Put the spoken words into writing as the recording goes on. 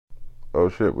Oh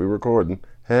shit, we recording.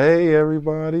 Hey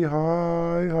everybody,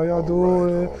 hi, how y'all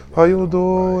doing? How you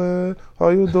doing? How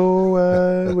you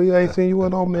doing? We ain't seen you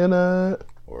in a minute.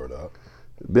 Word up.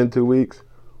 Been 2 weeks.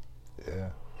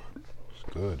 Yeah. It's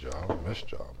good, y'all. I missed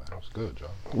y'all, man. It's good, y'all.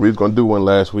 We was gonna do one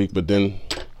last week, but then,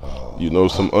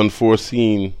 some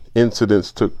unforeseen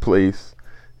incidents took place.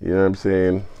 You know what I'm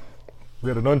saying? We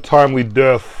had an untimely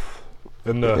death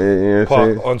in the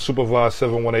unsupervised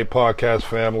 718 podcast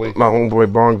family. My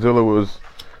homeboy Bongzilla was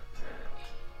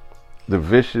a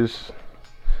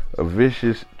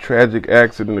vicious, tragic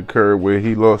accident occurred where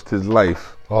he lost his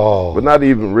life. Oh. But not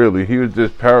even really. He was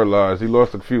just paralyzed. He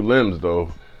lost a few limbs,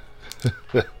 though.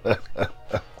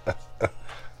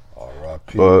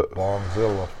 R.I.P.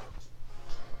 Bongzilla.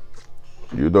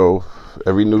 You know,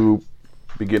 every new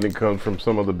beginning comes from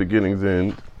some of the beginning's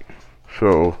end.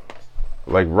 So,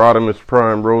 like Rodimus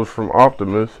Prime rose from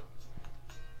Optimus,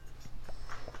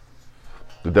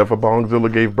 the death of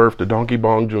Bongzilla gave birth to Donkey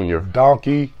Bong Jr.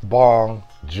 Donkey Bong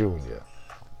Jr.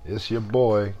 It's your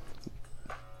boy,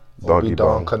 Donkey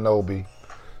Obi-Don Bong Kenobi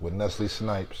with Nestle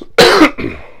Snipes.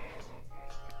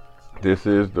 This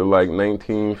is the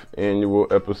 19th annual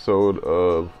episode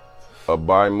of a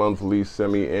bi-monthly,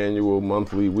 semi-annual,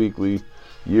 monthly, weekly,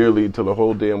 yearly, till the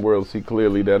whole damn world see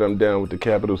clearly that I'm down with the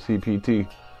capital CPT.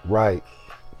 Right.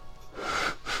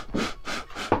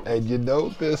 And you know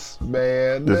this,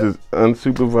 man. This is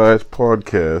unsupervised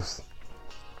podcast.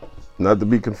 Not to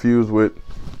be confused with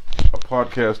a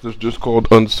podcast that's just called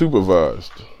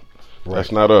unsupervised. Right.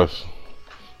 That's not us.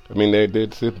 I mean, they're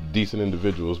decent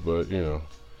individuals, but, you know,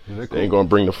 cool. They ain't going to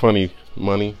bring the funny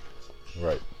money.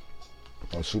 Right.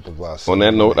 Unsupervised. On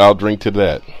that note, I'll drink to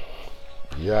that.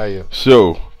 Yeah.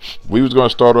 So, we was going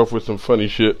to start off with some funny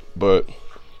shit, but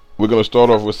we're going to start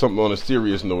off with something on a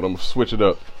serious note. I'm going to switch it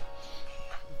up.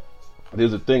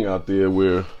 There's a thing out there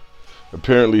where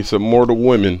apparently some mortal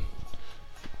women,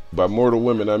 by mortal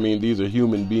women I mean these are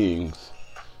human beings.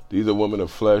 These are women of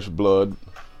flesh, blood,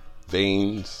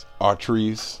 veins,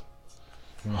 arteries,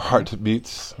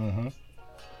 heartbeats,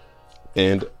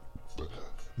 and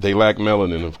they lack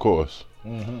melanin, of course.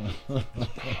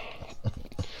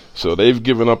 So they've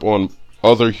given up on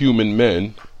other human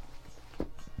men.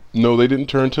 No, they didn't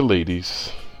turn to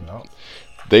ladies. No.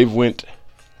 They've went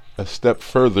a step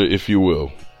further, if you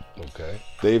will. Okay.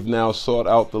 They've now sought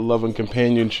out the love and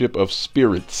companionship of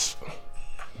spirits.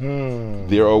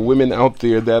 There are women out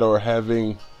there that are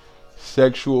having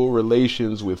sexual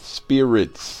relations with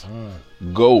spirits,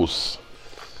 ghosts.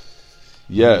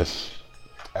 Yes.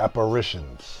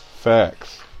 Apparitions.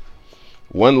 Facts.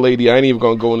 One lady, I ain't even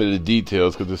gonna go into the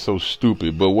details because it's so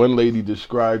stupid, but one lady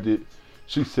described it.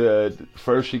 She said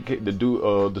first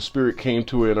the spirit came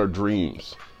to her in her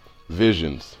dreams,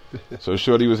 visions. So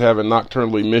shorty was having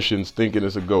nocturnal emissions, thinking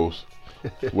it's a ghost.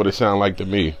 What it sound like to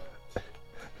me.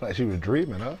 Like she was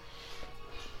dreaming, huh?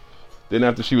 Then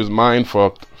after she was mind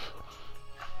fucked,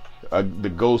 the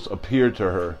ghost appeared to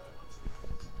her,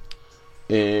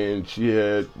 and she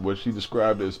had what she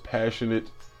described as passionate,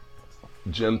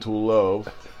 gentle love.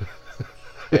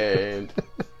 And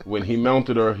when he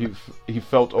mounted her, he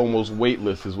felt almost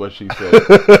weightless, is what she said.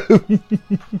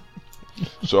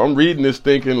 So I'm reading this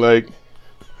thinking like,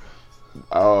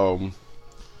 hold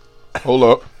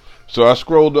up. So I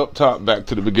scrolled up top back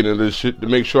to the beginning of this shit to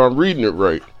make sure I'm reading it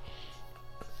right.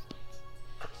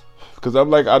 Because I'm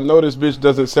like, I know this bitch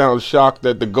doesn't sound shocked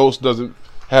that the ghost doesn't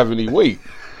have any weight.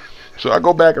 So I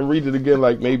go back and read it again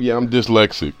like maybe I'm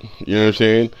dyslexic. You know what I'm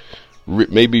saying?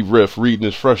 Maybe reading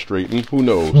is frustrating. Who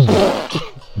knows?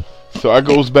 So I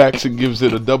goes back and gives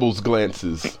it a doubles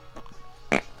glances.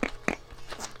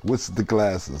 What's the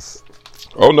glasses?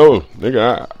 Oh no,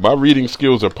 nigga! My reading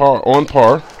skills are on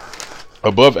par,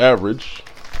 above average,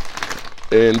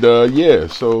 and yeah.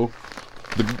 So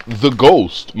the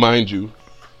ghost, mind you,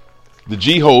 the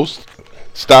G host,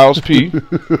 Styles P,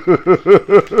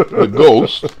 the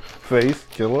ghost, face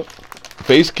killer,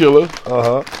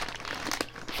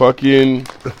 fucking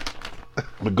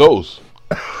the ghost,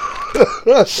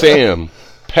 Sam,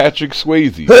 Patrick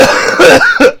Swayze.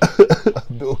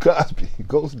 Bill Cosby,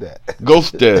 Ghost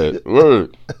Dad,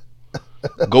 word.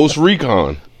 Ghost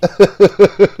Recon.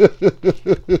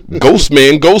 Ghost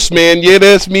Man, yeah,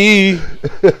 that's me.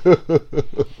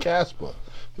 Casper,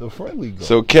 the friendly ghost.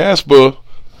 So Casper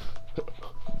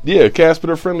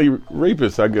the friendly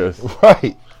rapist, I guess.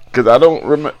 Right. Because I don't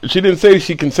remember. She didn't say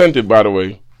she consented, by the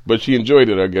way, but she enjoyed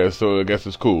it, I guess. So I guess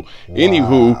it's cool. Wow.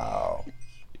 Anywho,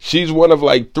 she's one of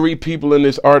like 3 people in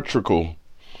this article.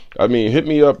 I mean, hit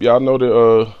me up. Y'all know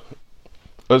the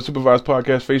Unsupervised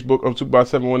Podcast Facebook, Unsupervised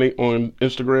 718 on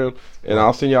Instagram, and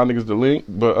I'll send y'all niggas the link.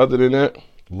 But other than that,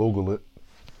 Google it.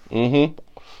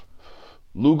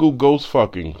 Mm-hmm. Lugal ghost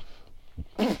fucking.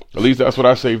 At least that's what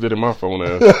I saved it in my phone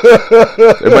as.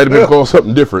 It might have been called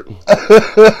something different.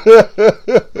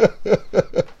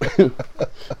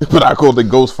 But I called it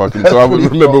ghost fucking, so I would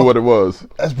remember what it was.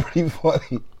 That's pretty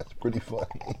funny. That's pretty funny.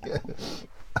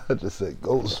 I just said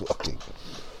ghost fucking.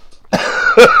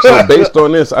 So based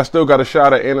on this, I still got a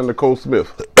shot at Anna Nicole Smith.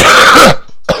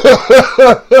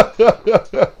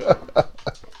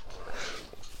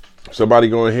 Somebody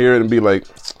gonna hear it and be like,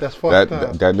 "That's fucked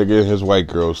up. That nigga and his white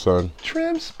girl, son."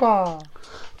 Trim spa.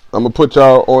 I'm gonna put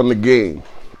y'all on the game.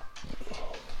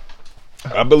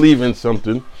 I believe in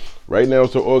something. Right now,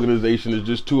 it's an organization. It's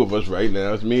just two of us right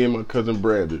now. It's me and my cousin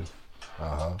Brandon.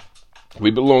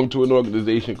 We belong to an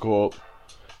organization called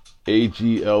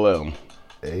AGLM.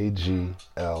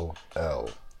 AGLL.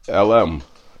 LM.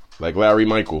 Like Larry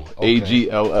Michael. Okay.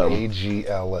 AGLM.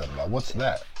 AGLM. Now, what's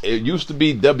that? It used to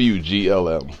be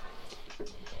WGLM.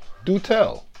 Do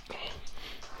tell.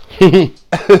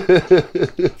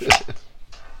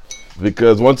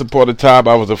 Because once upon a time,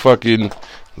 I was a fucking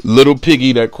little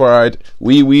piggy that cried,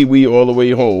 wee, wee, wee, all the way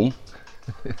home.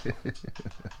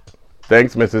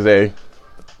 Thanks, Mrs. A.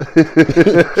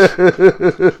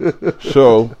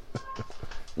 So,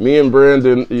 me and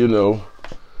Brandon, you know,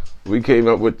 we came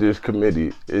up with this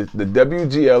committee. The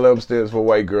WGLM stands for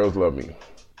White Girls Love Me.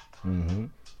 Mm-hmm.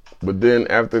 But then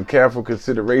after careful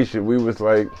consideration, we was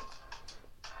like,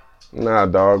 nah,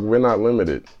 dog, we're not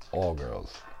limited. All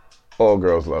girls. All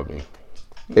girls love me.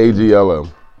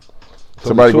 AGLM. So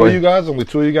somebody two of you guys? Only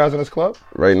two of you guys in this club?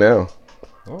 Right now.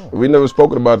 Oh. We never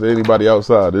spoken about it to anybody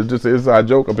outside. It's just an inside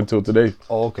joke up until today.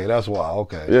 Oh, okay. That's why.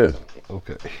 Okay. Yeah.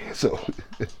 Okay. So,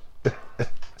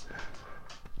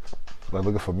 like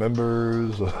looking for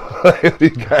members? What do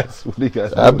you guys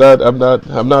I'm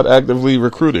not actively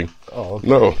recruiting. Oh, okay.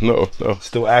 No.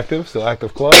 Still active? Still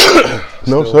active club?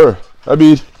 No, sir. I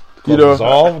mean, you know,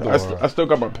 I still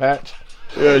got my patch.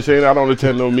 You know what I'm saying? I don't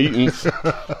attend no meetings. You know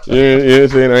what I'm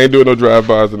saying? I ain't doing no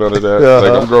drive-bys and none of that.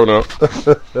 Like, I'm grown up.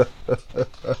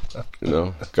 You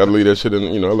know, gotta leave that shit in,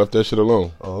 you know, I left that shit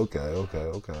alone. Oh, okay. You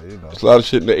know. There's a lot of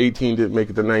shit in the 18 didn't make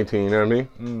it to 19, you know what I mean?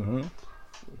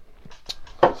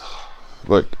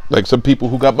 Mm-hmm. Like some people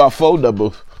who got my phone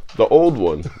number, the old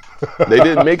one. They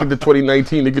didn't make it to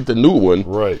 2019 to get the new one.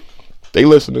 Right. They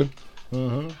listening.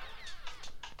 Mm-hmm.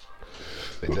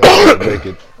 They definitely make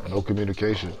it. No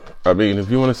communication. I mean, if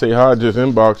you want to say hi, just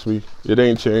inbox me. It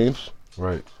ain't changed.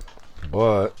 Right.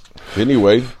 But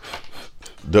anyway,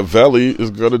 DaVelli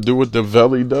is going to do what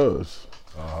DaVelli does.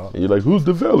 And you're like, who's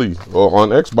DaVelli? Well, on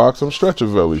Xbox, I'm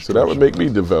Stretchavelli. So that would make me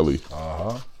DaVelli.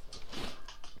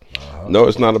 No,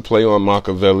 it's not a play on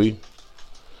Machiavelli.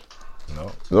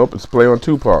 No. Nope, it's a play on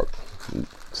Tupac.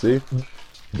 See?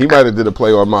 He might have did a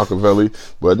play on Machiavelli,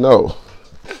 but no.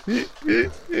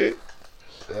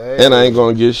 And I ain't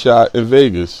gonna get shot in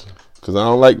Vegas because I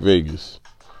don't like Vegas,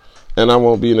 and I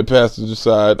won't be in the passenger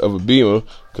side of a Beamer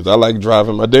because I like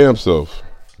driving my damn self.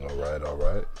 All right.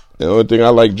 The only thing I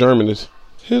like German is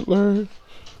Hitler.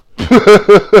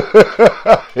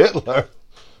 Hitler.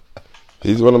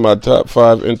 He's one of my top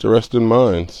 5 interesting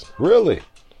minds. Really?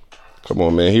 Come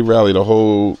on, man. He rallied a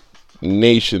whole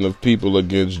nation of people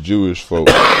against Jewish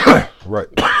folks. Right.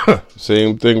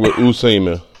 Same thing with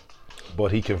Usaima.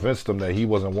 But he convinced them that he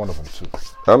wasn't one of them too.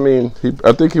 I mean,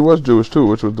 I think he was Jewish too,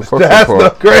 which was the fucking part.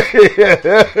 That's great.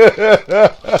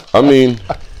 I mean,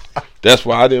 that's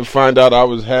why I didn't find out I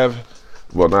was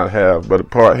but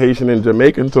part Haitian and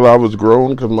Jamaican until I was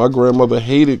grown, because my grandmother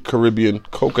hated Caribbean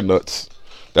coconuts.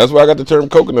 That's where I got the term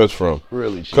coconuts from.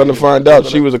 Really? Come to find out,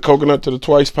 she was a coconut to the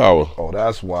twice power. Oh,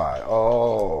 that's why.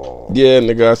 Oh. Yeah,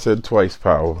 nigga, I said twice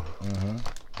power. Mm-hmm.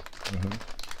 Mm-hmm.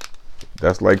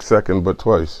 That's like second, but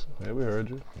twice. Yeah, we heard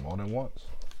you. More than once.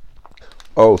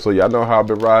 Oh, so y'all know how I've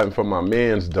been riding for my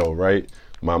mans, though, right?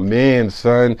 My man,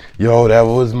 son. Yo, that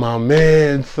was my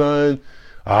man, son.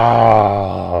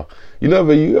 Ah. You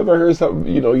ever heard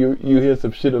something, you know, you hear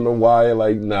some shit on the wire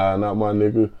like, nah, not my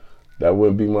nigga. That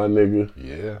wouldn't be my nigga.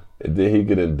 Yeah. And then he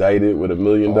get indicted with $1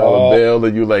 million bail,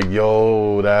 and you like,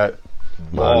 yo, that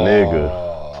my nigga.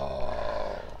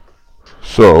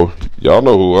 So, y'all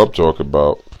know who I'm talking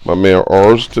about. My man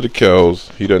R's to the Kells.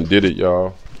 He done did it,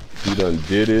 y'all. He done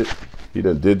did it. He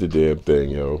done did the damn thing,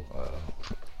 yo.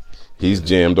 He's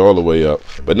jammed all the way up.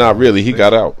 But not really. He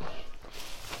got out.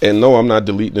 And no, I'm not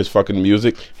deleting his fucking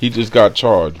music. He just got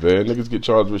charged, man. Niggas get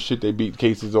charged with shit. They beat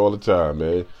cases all the time,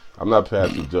 man. I'm not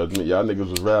passing judgment. Y'all niggas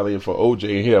was rallying for OJ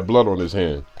and he had blood on his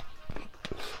hand.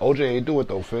 OJ ain't do it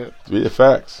though, fam. Yeah,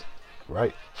 facts.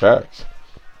 Right. Facts.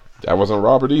 That wasn't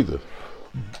Robert either.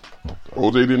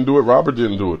 OJ didn't do it. Robert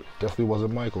didn't do it. Definitely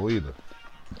wasn't Michael either.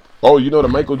 Oh, you know the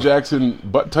Michael Jackson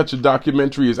butt touching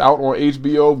documentary is out on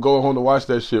HBO. Go home to watch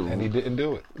that shit. And he didn't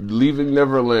do it. Leaving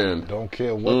Neverland. Don't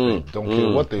care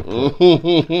what they put.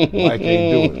 Mike ain't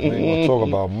do it. We ain't gonna talk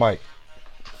about Mike.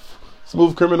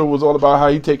 Smooth Criminal was all about how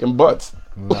he taking butts.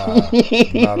 Nah,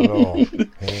 not at all. He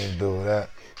ain't do that.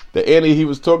 The Annie he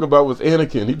was talking about was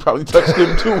Anakin. He probably touched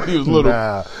him too when he was little.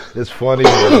 Nah, it's funny,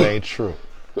 but it ain't true.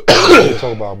 Don't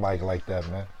talk about Mike like that,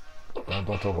 man.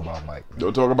 Don't talk about Mike. Man.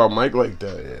 Don't talk about Mike like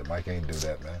that. Yeah, Mike ain't do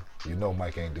that, man. You know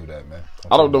Mike ain't do that, man.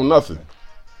 I don't know nothing.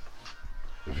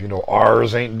 If you know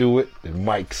ours ain't do it, then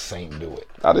Mike's ain't do it.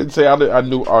 I didn't say I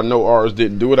know ours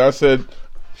didn't do it. I said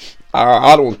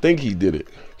I don't think he did it.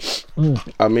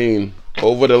 I mean,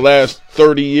 over the last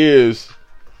 30 years,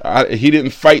 he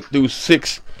didn't fight through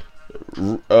 6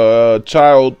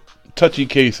 child touchy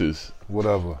cases.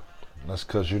 Whatever. That's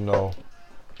because you know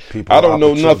people. I don't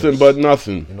know nothing but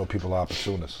nothing. You know people are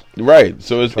opportunists. Right.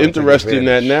 So it's interesting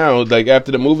that now, like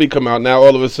after the movie come out, now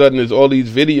all of a sudden there's all these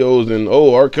videos and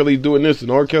R. Kelly's doing this and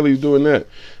R. Kelly's doing that.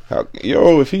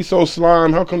 If he's so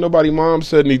slime, how come nobody mom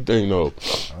said anything though?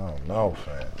 I don't know,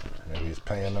 fam. Maybe he's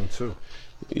paying them too.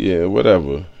 Yeah,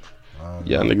 whatever.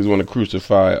 Y'all niggas want to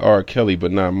crucify R. Kelly,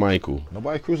 but not Michael.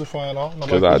 Nobody crucifying all.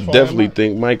 Because I definitely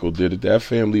think Michael did it. That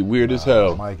family weird as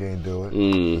hell. Mike ain't do it.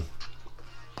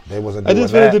 They wasn't doing that. I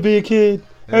just wanted to be a kid.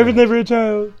 Yeah. I was never a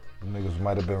child. Niggas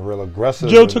might have been real aggressive.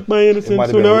 Joe took my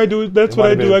innocence, so now I do it. That's what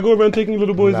I do. I go around taking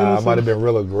little boys' innocence. I might have been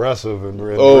real aggressive and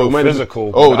real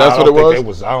physical. That's what it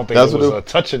was? I don't think it was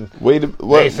touching. Wait,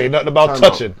 what? They ain't say nothing about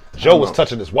touching. Joe was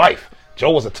touching his wife.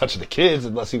 Joe wasn't touching the kids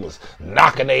unless he was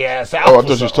knocking their ass out. Oh, I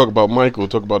thought you was talking about Michael.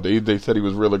 Talk about they said he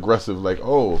was real aggressive. Like,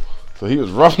 so he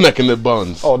was roughnecking the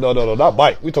buns. Oh no, not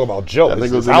Mike. We talking about Joe. I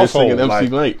think it was in there singing MC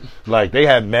Light. Like they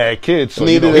had mad kids. So,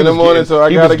 needed in the morning, so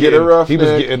I gotta get it rough. He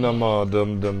was getting them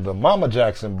the Mama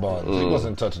Jackson buns. He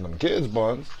wasn't touching them kids'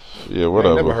 buns. Yeah,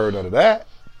 whatever. I never heard none of that.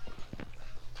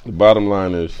 The bottom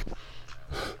line is,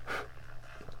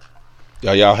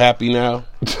 y'all happy now?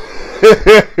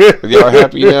 Y'all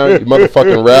happy now? You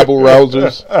motherfucking rabble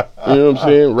rousers. You know what I'm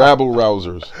saying? Rabble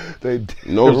rousers. They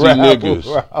nosy niggas.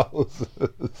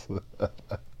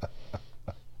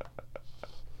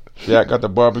 Yeah, I got the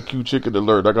barbecue chicken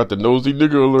alert. I got the nosy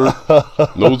nigga alert.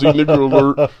 Nosy nigga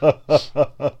alert.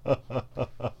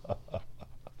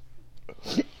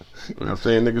 I'm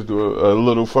saying niggas do a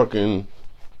little fucking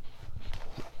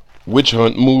witch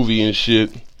hunt movie and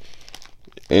shit.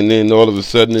 And then all of a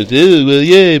sudden it's,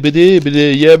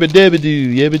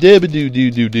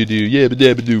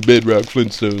 yabba-dabba-doo, Bedrock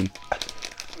Flintstone.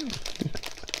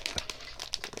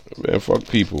 Man, fuck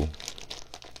people.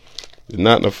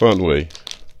 Not in a fun way.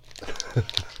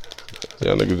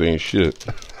 Y'all niggas ain't shit.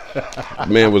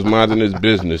 Man was minding his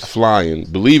business, flying,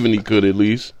 believing he could at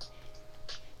least.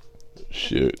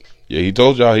 Shit. Yeah, he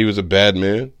told y'all he was a bad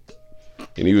man.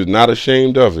 And he was not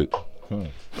ashamed of it.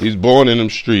 He's born in them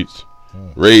streets.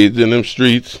 Raised in them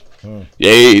streets.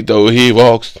 Yea, though he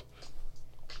walks.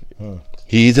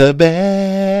 He's a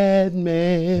bad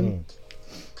man.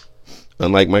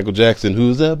 Unlike Michael Jackson,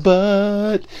 who's a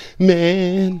butt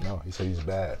man. No, he said he's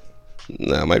bad.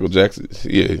 Nah, Michael Jackson,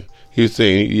 yeah. He was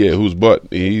saying, who's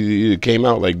butt. He came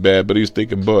out like bad, but he was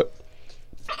thinking butt.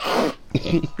 I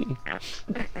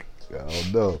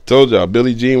don't know. Told y'all,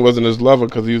 Billie Jean wasn't his lover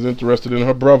because he was interested in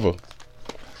her brother.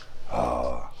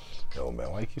 Yo,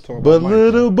 man, why you keep talking about Mike? But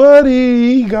little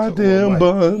buddy, goddamn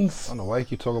buns. I don't know, why you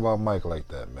keep talking about Mike like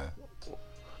that, man?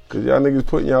 Because y'all niggas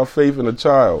putting y'all faith in a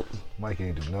child. Mike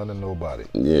ain't do nothing to nobody.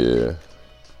 Yeah.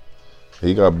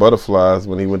 He got butterflies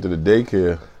when he went to the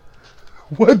daycare.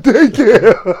 What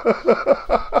daycare?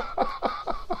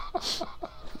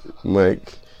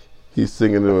 Mike, he's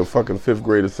singing to a fucking 5th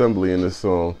grade assembly in this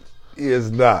song. He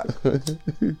is not.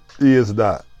 He is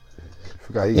not.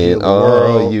 And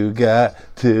all you got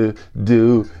to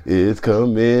do is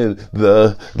come in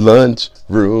the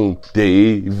lunchroom,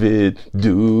 David,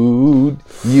 dude.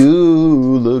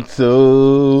 You look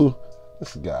so...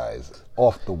 This guy's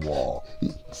off the wall.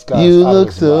 You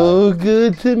look so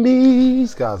good to me.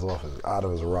 This guy's out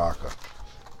of his rocker.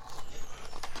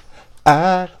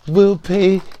 I will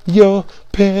pay your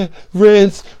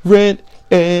parents' rent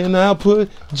and I'll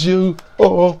put you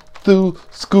all through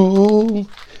school.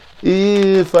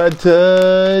 If I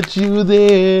touch you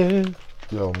there,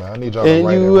 yo man, I need y'all to and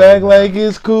write you it act like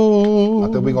it's cool. I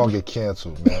think we gonna get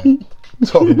canceled, man.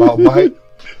 Talking about Mike,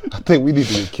 I think we need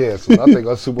to get canceled. I think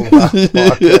our supervised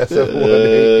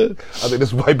podcast. I think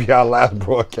this might be our last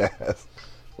broadcast.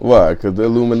 Why? Because the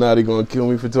Illuminati gonna kill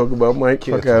me for talking about Mike.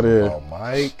 Fuck out of here. About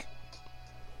Mike.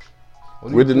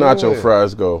 Where did nacho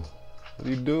fries go? What are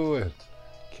you doing?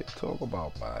 Can't talk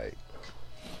about Mike.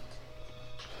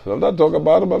 I'm not talking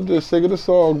about him. I'm just singing the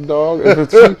song, dog.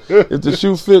 If the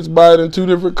shoe fits, buy it in 2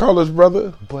 different colors,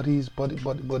 brother. But he's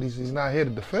not here to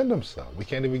defend himself. We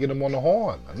can't even get him on the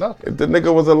horn or nothing. If the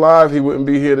nigga was alive, he wouldn't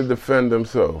be here to defend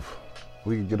himself.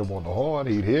 We could get him on the horn.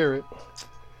 He'd hear it.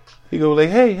 He go like,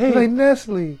 hey. Like,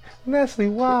 Nestle,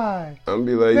 why? I'm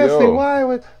be like, Nestle, yo. why?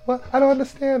 What? I don't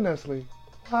understand, Nestle.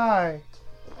 Why?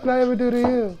 What did I ever do to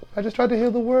you? I just tried to heal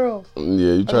the world.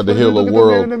 Yeah, you tried to heal the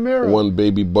world one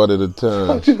baby butt at a time. I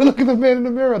want you to look at the man in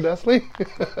the mirror, Nestle.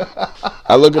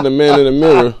 I look at the man in the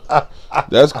mirror.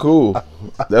 That's cool.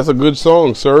 That's a good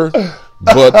song, sir.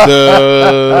 But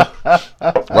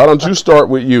why don't you start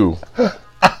with you?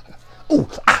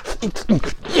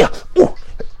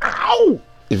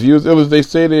 If you as ill as they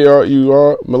say they are, you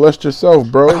are, molest yourself,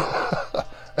 bro.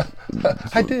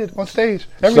 I did on stage.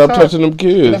 Every Stop time. touching them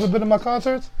kids. You never been to my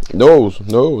concerts? No.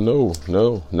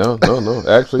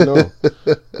 Actually, no.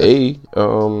 Hey, I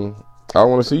don't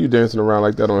want to see you dancing around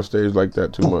like that on stage like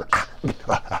that too much.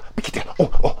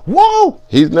 Whoa!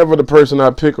 He's never the person I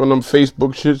pick on them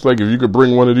Facebook shits. Like, if you could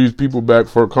bring one of these people back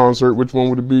for a concert, which one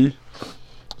would it be?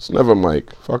 It's never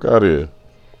Mike. Fuck out of here.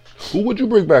 Who would you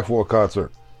bring back for a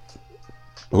concert?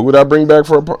 Who would I bring back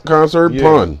for a concert? Yeah.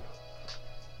 Pun.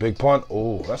 Big Pun?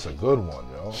 Oh, that's a good one,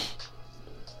 yo.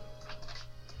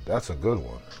 That's a good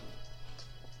one.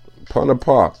 Pun or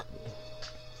Pac.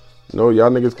 No,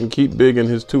 y'all niggas can keep Big in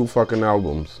his 2 fucking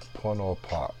albums. Pun or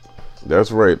Pac.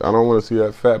 That's right. I don't want to see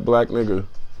that fat black nigga.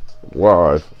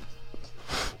 Why?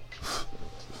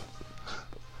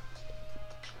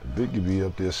 Biggie be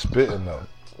up there spitting though.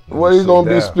 What he gonna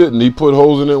be spitting? He put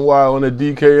holes in NY on the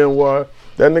DKNY.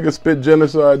 That nigga spit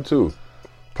genocide too.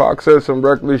 Pac said some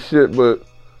reckless shit, but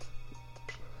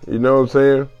you know what I'm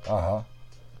saying?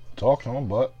 Talk to him,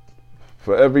 but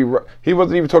For every he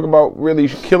wasn't even talking about really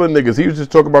killing niggas. He was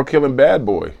just talking about killing Bad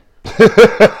Boy.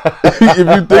 If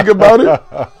you think about it,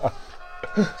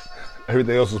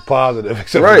 everything else was positive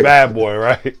except Right. for Bad Boy,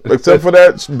 right? except for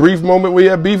that brief moment where he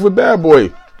had beef with Bad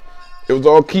Boy. It was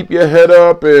all keep your head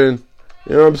up and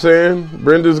you know what I'm saying?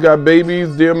 Brenda's got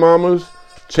babies, dear mamas,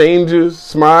 changes,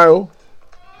 smile.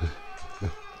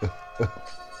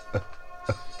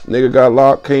 Nigga got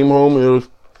locked, came home, and it was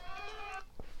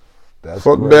That's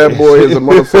fuck great. Bad Boy as a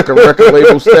motherfucking record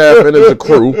label staff and as a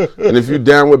crew. And if you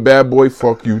down with Bad Boy,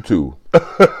 fuck you too.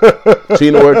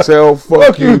 Chino XL,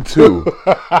 fuck you too.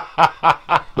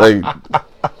 Like,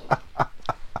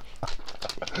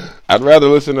 I'd rather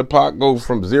listen to Pac go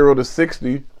from 0 to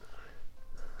 60.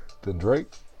 Then Drake?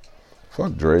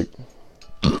 Fuck Drake.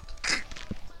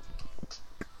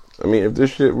 I mean, if this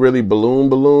shit really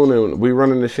balloon and we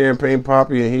running the champagne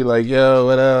poppy and he like, yo,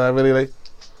 what up? I really like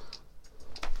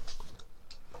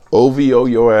OVO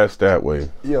your ass that way.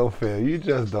 Yo, Phil, you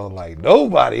just don't like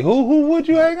nobody. Who would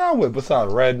you hang out with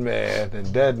besides Redman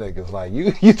and dead niggas? Like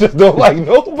you just don't like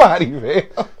nobody, man.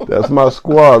 That's my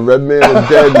squad, Redman and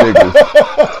Dead Niggas.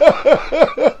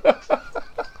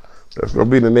 That's gonna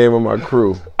be the name of my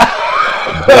crew.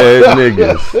 Dead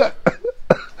Niggas.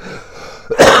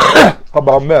 How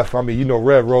about meth? I mean, you know,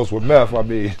 Red Rose with meth. I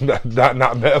mean, not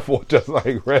meth or just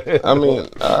like Red. I mean,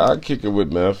 I kick it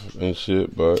with meth and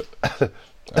shit, but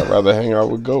I'd rather hang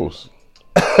out with Ghost.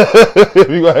 You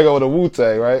gonna hang out with the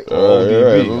Wu-Tang, right? Yeah,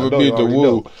 let's beat the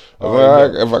Wu.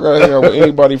 If I gotta hang out with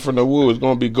anybody from the Wu, it's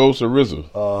gonna be Ghost or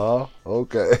RZA.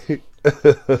 Okay.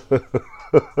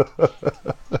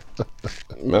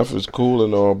 Meth is cool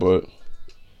and all, but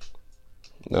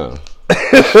nah.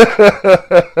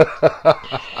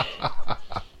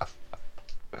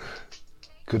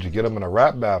 Could you get him in a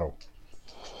rap battle?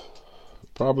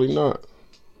 Probably not.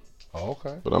 Oh,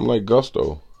 okay. But I'm like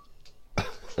Gusto.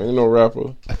 Ain't no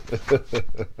rapper.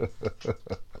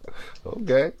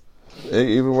 Okay.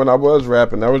 Even when I was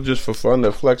rapping, that was just for fun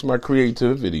to flex my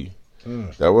creativity.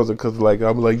 That wasn't because like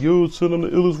I'm like, yo, son, I'm the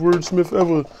illest wordsmith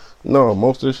ever. No,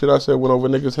 most of the shit I said went over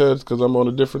niggas' heads because I'm on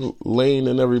a different lane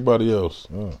than everybody else.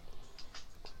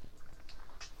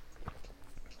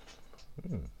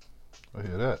 I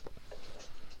hear that.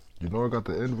 You know, I got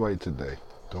the invite today.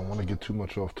 Don't want to get too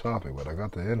much off topic, but I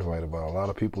got the invite about a lot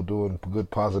of people doing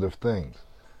good, positive things.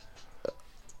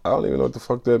 I don't even know what the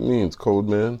fuck that means, Cold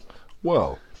Man.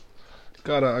 Well,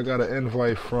 I got an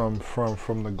invite from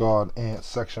the guard Ant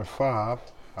Section 5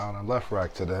 out in Left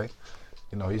Rack today.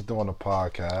 You know, he's doing a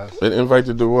podcast. An invite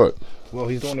to do what? Well,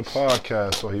 he's doing a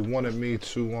podcast, so he wanted me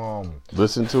to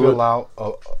Listen to fill it. out.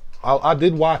 I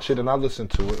did watch it and I listened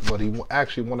to it, but he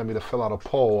actually wanted me to fill out a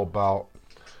poll about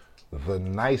the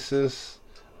nicest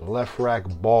Left Rack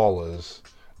ballers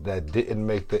that didn't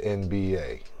make the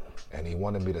NBA, and he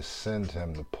wanted me to send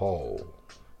him the poll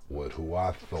with who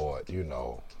I thought, you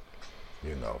know,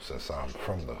 You know, since I'm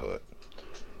from the hood.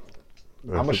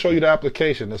 I'm gonna show you the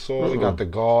application. It's all. It got the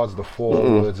guards, the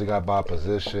forwards. It got by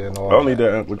position. All I don't need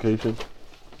that application.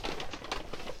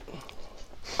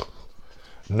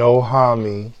 No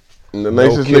Hami. And the No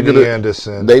nicest Kenny nigga that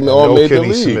Anderson. they and all no made Kenny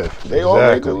the league. Smith. They all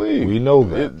made the league. We know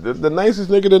that. The nicest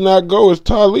nigga to not go is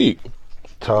Talik.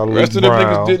 Talik Rest of them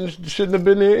Brown. niggas shouldn't have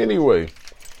been there anyway.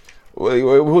 Wait,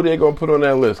 who they gonna put on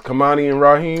that list? Kamani and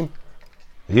Raheem?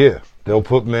 Yeah, they'll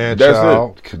put That's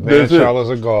Manchild. it. That's Manchild it. is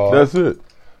a guard. That's it.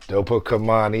 They'll put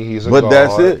Kamani. He's a But guard.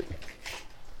 that's it.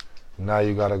 Now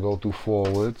you got to go through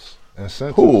forwards and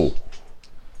centers. Who?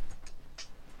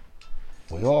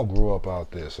 We all grew up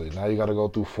out there, so now you got to go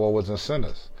through forwards and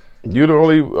centers. You the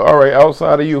only. All right,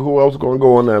 outside of you, who else gonna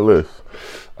go on that list?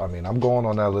 I mean, I'm going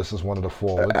on that list as one of the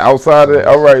forwards. Outside of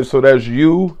all right, so that's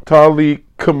you, Talik,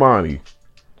 Kamani,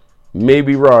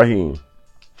 maybe Raheem.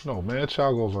 No,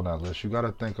 Manchild goes on that list. You got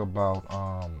to think about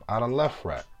out of left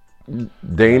rack.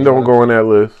 Dane don't go on that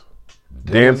list.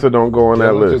 Dancer don't go on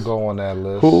that Dylan list. could go on that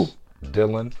list. Who?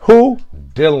 Dylan. Who?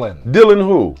 Dylan. Dylan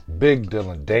who? Big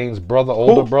Dylan. Dane's brother,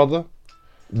 older brother.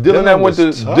 Dylan that went to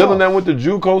was tough. Dylan that went to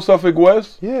JUCO Suffolk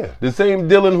West. Yeah. The same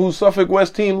Dylan whose Suffolk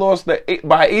West team lost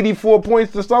by 84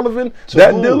 points to Sullivan. To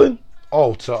that who? Dylan.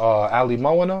 Oh, to Ali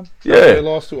Moe and them? Yeah. That's who they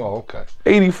lost to? Oh, okay.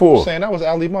 84. I'm saying that was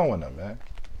Ali Moe and them, man.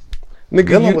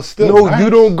 Nigga, Dylan you, was still no, nice. you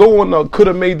don't go on the could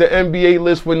have made the NBA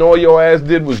list when all your ass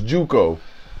did was JUCO.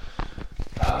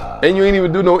 And you ain't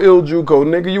even do no ill JUCO,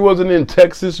 nigga. You wasn't in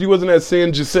Texas. You wasn't at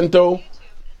San Jacinto.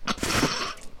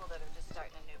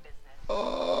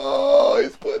 Oh,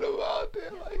 he's putting him out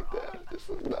there like that. This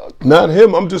is not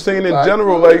him. I'm just saying in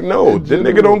general. Like, no, the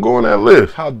nigga don't go on that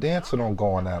list. How Dancer don't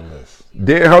go on that list?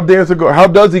 How Dancer go? How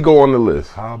does he go on the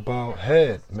list? How about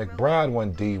Head? McBride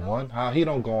went D1. How he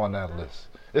don't go on that list?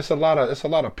 It's a lot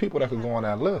of people that could go on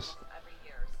that list.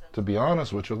 To be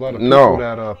honest with you, a lot of people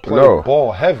that play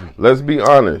ball heavy. Let's be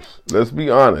honest. Let's be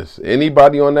honest.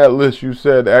 Anybody on that list you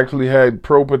said actually had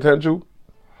pro potential?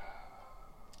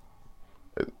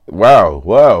 Wow,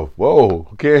 whoa,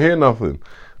 can't hear nothing.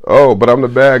 Oh, but I'm the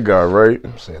bad guy, right?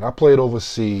 I'm saying I played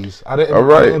overseas. I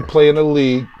didn't play in the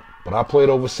league, but I played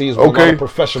overseas with a lot of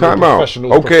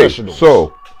professionals. Okay,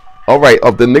 so, all right,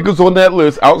 of the niggas on that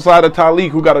list, outside of Talik,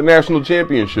 who got a national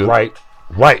championship. Right,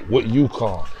 with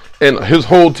UConn. And his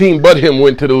whole team but him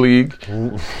went to the league.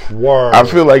 Word. I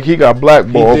feel like he got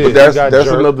blackballed, but that's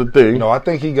another thing. No, I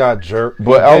think he got jerked.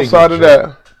 But outside of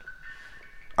that,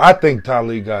 I think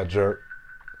Talik got jerked.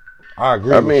 I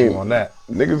agree with you on that.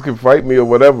 Niggas can fight me or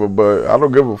whatever, but I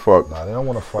don't give a fuck. Nah, they don't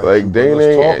want to fight. Like Dane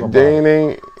ain't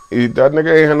that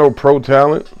nigga ain't had no pro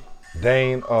talent.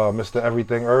 Dane, Mr.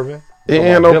 Everything Irvin. He ain't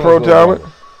had no pro talent.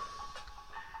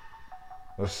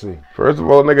 Let's see. First of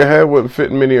all, nigga head wouldn't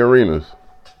fit in many arenas.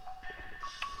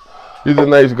 He's a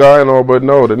nice guy and all, but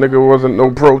no, the nigga wasn't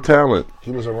no pro talent. He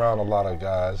was around a lot of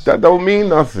guys. That don't mean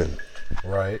nothing.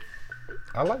 Right.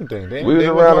 I like Dane. We was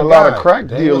around a lot of crack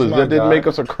dealers that didn't make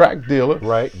us a crack dealer.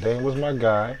 Right. Dane was my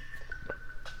guy.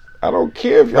 I don't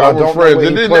care if y'all were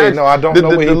friends. No, I don't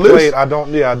know where he played. I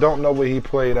don't know where he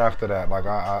played after that.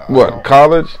 Like what,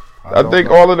 college? I think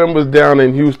all of them was down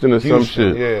in Houston or some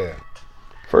shit. Yeah.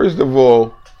 First of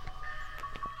all,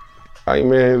 hey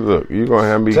man, look, you gonna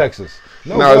have me Texas.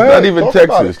 No, it's not even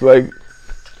Texas. Like,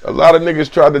 a lot of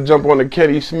niggas tried to jump on the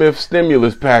Kenny Smith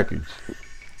stimulus package.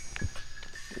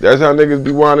 That's how niggas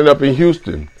be winding up in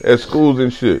Houston at schools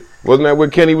and shit. Wasn't that where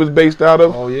Kenny was based out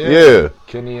of? Oh yeah. Yeah.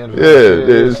 Kenny and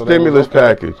the stimulus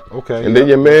package. Okay. And then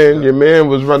your man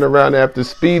was running around after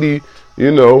Speedy,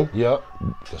 you know. Yep.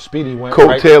 The Speedy went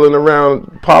coattailing around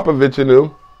Popovich and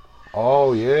them.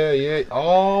 Oh yeah.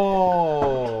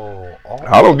 Oh.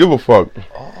 I don't give a fuck.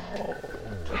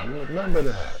 Remember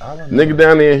that? Nigga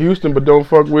down there in Houston, but don't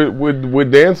fuck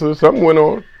with dancers. Something went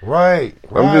on. Right.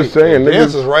 I'm just saying, niggas.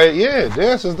 Dancers, right? Yeah,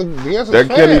 dancers. That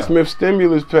fair. Kenny Smith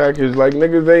stimulus package, like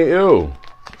niggas ain't ill.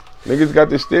 Niggas got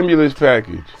the stimulus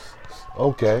package.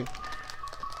 Okay.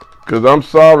 Cause I'm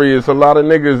sorry, it's a lot of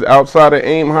niggas outside of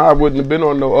Aim High wouldn't have been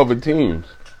on no other teams.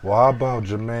 Well, how about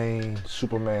Jermaine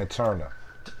Superman Turner?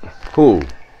 Who?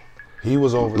 He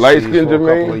was overseas Light-skinned for a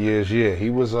Jermaine? couple of years. Yeah,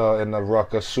 he was in the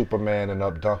Rucker Superman and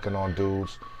up dunking on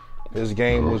dudes. His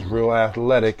game was real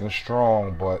athletic and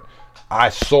strong, but I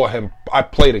saw him. I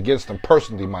played against him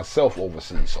personally myself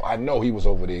overseas, so I know he was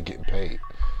over there getting paid.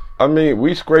 I mean,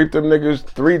 we scraped them niggas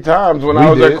 3 times when I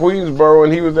was at Queensboro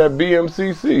and he was at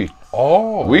BMCC.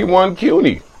 Oh. We won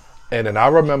CUNY. And then I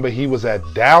remember he was at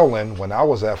Dowling when I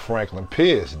was at Franklin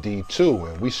Pierce,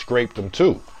 D2, and we scraped him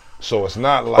too. So it's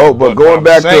not like. Oh, but going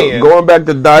back to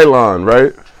Dylon,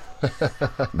 right?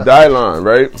 Dylon,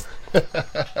 right?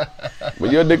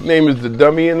 When your nickname is the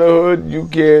dummy in the hood, you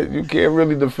can't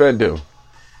really defend him.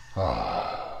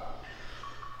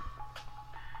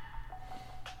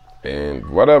 And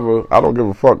whatever, I don't give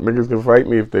a fuck. Niggas can fight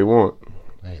me if they want.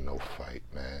 Ain't no fight,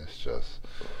 man. It's just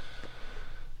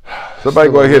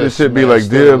somebody gonna hear this shit, be like,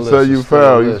 "Damn, son, you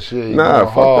foul." Nah,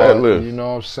 fuck hard, that list. You know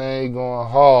what I'm saying? Going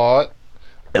hard.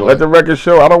 And let the record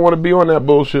show, I don't want to be on that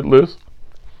bullshit list.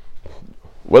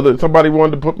 Whether somebody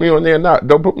wanted to put me on there or not,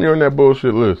 don't put me on that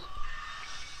bullshit list.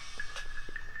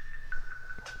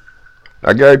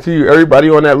 I guarantee you,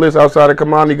 everybody on that list outside of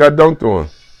Kamani got dunked on.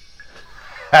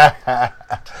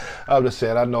 I'm just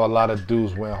saying, I know a lot of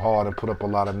dudes went hard and put up a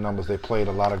lot of numbers. They played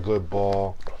a lot of good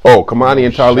ball. Oh, Kamani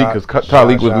and Talik, because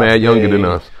Talik was mad younger than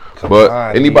us.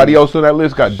 But anybody else on that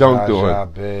list got dunked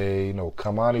on. You know,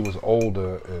 Kamani was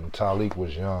older and Talik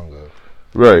was younger.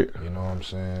 Right. You know what I'm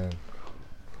saying?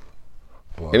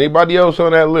 But anybody else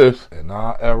on that list in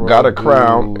our era, got a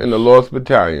crown in the Lost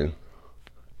Battalion.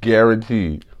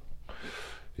 Guaranteed.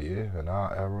 Yeah, in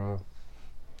our era.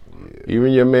 Yeah.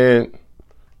 Even your man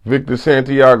Victor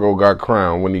Santiago got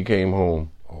crowned when he came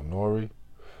home. Oh, Nori?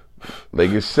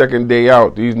 Like his second day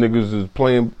out, these niggas is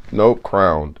playing, nope,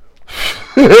 crowned.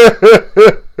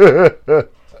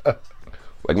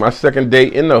 Like my second day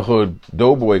in the hood,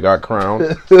 Doughboy got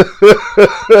crowned.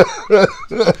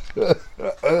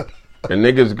 And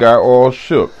niggas got all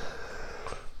shook.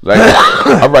 Like,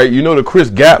 all right, you know the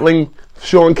Chris Gatling,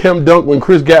 Sean Kemp dunk when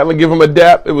Chris Gatling give him a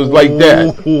dap? It was like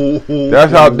that.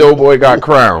 That's how Doughboy got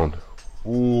crowned.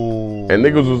 And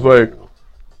niggas was like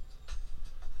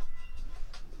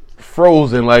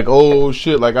frozen, like, oh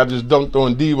shit, like I just dunked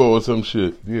on Devo or some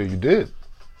shit. Yeah, you did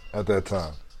at that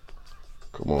time.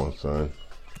 Come on, son.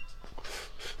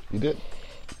 You did.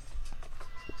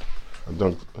 I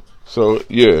dunked. So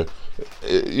yeah,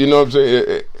 you know what I'm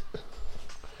saying.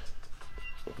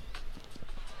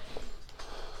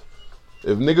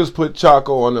 If niggas put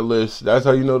Chaco on the list, that's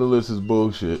how you know the list is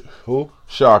bullshit. Who?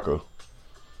 Shaka.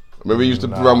 Remember, you used to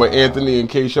run with Anthony and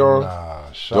Kayshawn? Nah,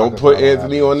 don't put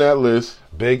Anthony on that list.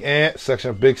 Big Ant,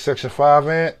 Big Section 5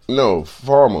 Ant? No,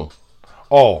 Farmer.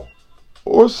 Oh.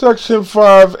 Or Section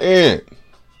 5 Ant.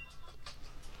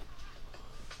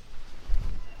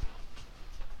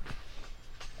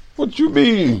 What you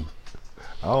mean?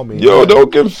 I don't mean Yo, that.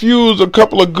 don't confuse a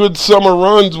couple of good summer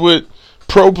runs with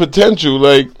pro potential.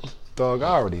 Like, dog, I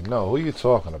already know. Who you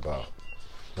talking about?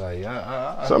 Like,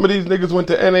 some of these niggas went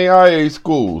to NAIA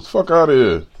schools. Fuck out of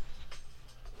here.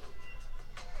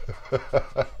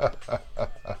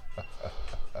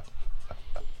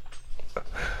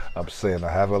 I'm saying I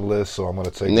have a list, so I'm going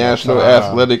to take National my time.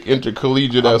 Athletic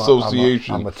Intercollegiate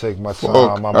Association. I'm going to take my time.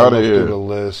 Fuck I'm going to look here. through the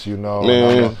list, you know.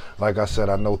 Man. Like I said,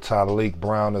 I know Talik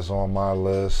Brown is on my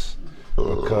list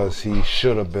because he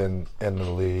should have been in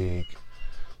the league.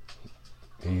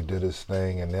 He did his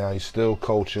thing, and now he's still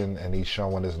coaching, and he's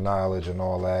showing his knowledge and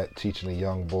all that, teaching the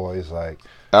young boys. Like,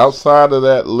 outside of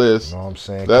that list, you know what I'm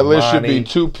saying? That Kamani, list should be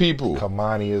two people.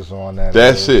 Kamani is on that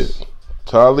That's list. it.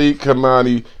 Talik,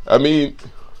 Kamani, I mean,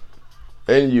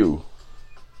 and you.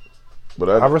 But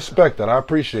I respect that. I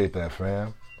appreciate that,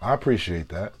 fam. I appreciate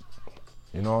that.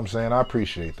 You know what I'm saying? I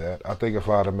appreciate that. I think if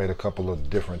I'd have made a couple of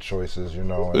different choices, you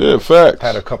know, and yeah, facts.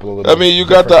 had a couple of I mean, you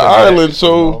got the different island, connects,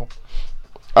 so you know?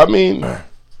 I mean,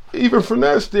 even from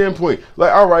that standpoint,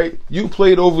 like, all right, you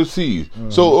played overseas,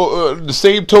 so the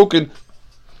same token,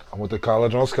 I went to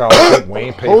college on scholarship. We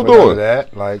ain't paid Hold for none on. of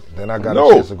that. Like, then I got a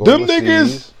no, chance to go them overseas.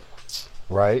 niggas,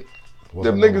 Right?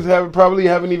 them niggas probably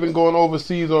haven't even gone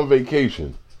overseas on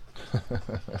vacation. You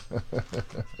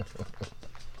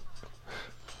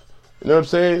know what I'm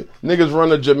saying? Niggas run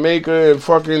to Jamaica and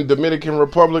fucking Dominican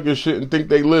Republic and shit and think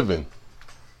they living.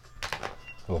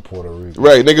 Or Puerto Rico.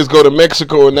 Right, niggas go to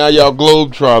Mexico and now y'all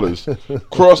globetrotters.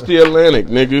 Cross the Atlantic,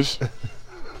 niggas.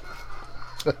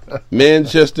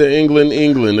 Manchester,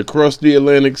 England, across the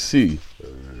Atlantic Sea.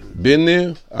 Been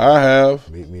there? I have.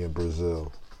 Meet me in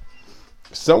Brazil.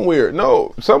 Somewhere.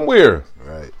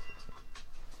 Right.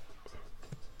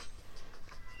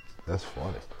 That's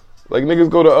funny. Like, niggas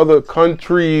go to other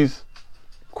countries,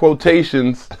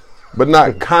 quotations, but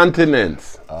not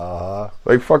continents.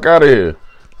 Like, fuck out of here.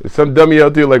 There's some dummy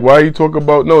out there like, why are you talking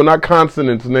about, no, not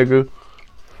consonants, nigga.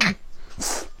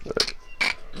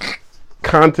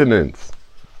 Continents.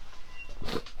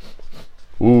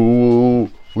 Ooh,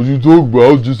 what you talking about?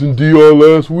 I was just in DR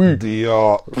last week.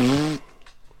 DR.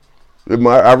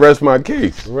 I rest my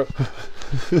case. Like,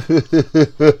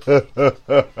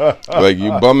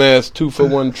 you bum ass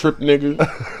 2-for-1 trip nigga.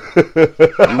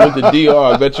 You went to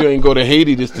DR. I bet you ain't go to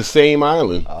Haiti. It's the same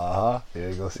island. Yeah,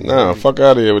 you go see. Nah, fuck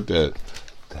out of here with that.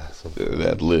 That's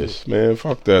That list, man.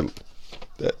 Fuck that.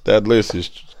 That list is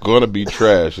gonna be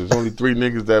trash. There's only 3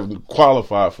 niggas that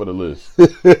qualified for the list. This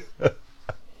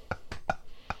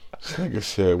nigga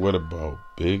said, "What about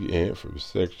Big Ant from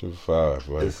Section 5?"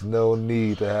 Like, There's no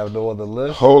need to have no other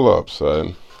list. hold up,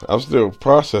 son. I'm still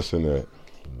processing that.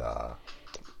 Nah.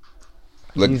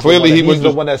 Like, He's clearly he went the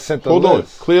to. one that sent the Hold on.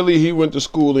 list. Clearly he went to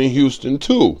school in Houston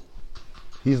too.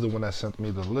 He's the one that sent me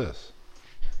the list.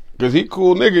 Cause he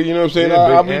cool nigga, you know what I'm saying? Yeah,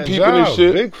 I'll Big be Ant peeping Giles, and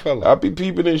shit. big fella. I'll be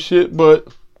peeping and shit, but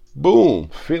boom.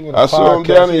 Feeling I saw him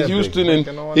down in yeah, Houston Big and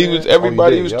Lincoln on he there. was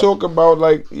everybody You was did, talking about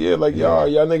like, yeah, like Yeah.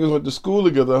 y'all niggas went to school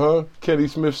together, huh? Kenny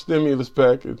Smith stimulus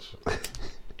package.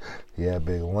 Yeah,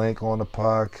 Big Link on the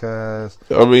podcast.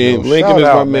 I mean, Yo, Lincoln shout is my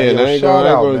out, man. Yo, I ain't shout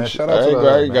out, gonna, man. Shout out to the I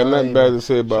hood, ain't got man. nothing bad to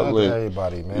say about Shout out to Link.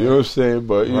 everybody, man. You know what I'm saying?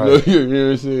 But you Right. know, you know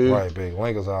what I'm saying? Right, Big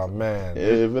Link is our man.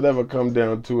 If it ever come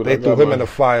down to it, They I threw got him my- in the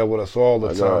fire with us all the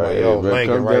I time. got- Like, hey, yo, if it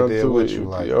Lincoln come right down there to with it, you.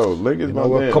 Like, yo, Link is you my know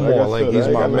what? man. Come Like on, I Link. said, He's I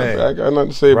ain't my got man. nothing- I got nothing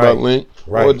to say about Link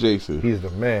or Right. Jason. He's the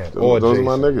man. Those- Or those are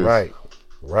Jason. my niggas. Right.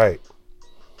 Right.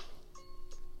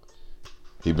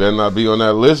 He better not be on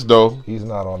that list though. He's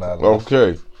not on that list.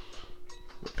 Okay.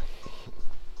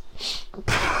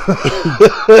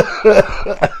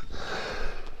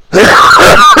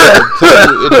 I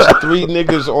tell you, it is 3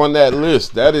 niggas on that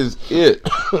list. That is it.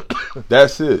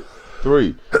 That's it.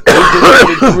 3.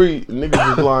 Niggas 3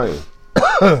 niggas is lying.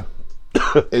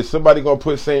 Is somebody gonna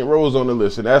put St. Rose on the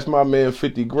list and ask my man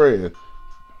 50 grand?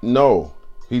 No,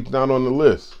 he's not on the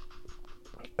list.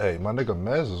 Hey, my nigga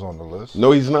Mez is on the list.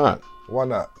 No, he's not. Why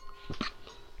not?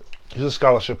 He's a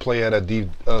scholarship player at a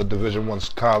Division I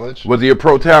college. Was he a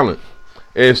pro talent?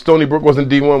 And Stony Brook wasn't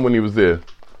D1 when he was there.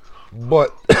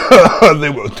 But they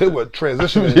were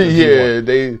transitioning into Yeah, D1.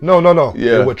 they. No.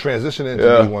 Yeah. They were transitioning into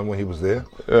Yeah. D1 when he was there.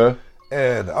 Yeah.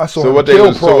 And I saw So him what they kill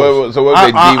was? pros. So what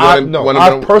they D1? No, one of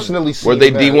I've them- personally seen Were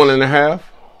they Mez. D1 and a half?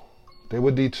 They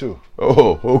were D2.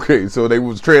 Oh, okay. So they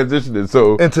was transitioning.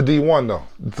 So Into D1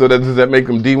 though. does that make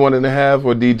them D1 and a half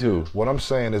or D2? What I'm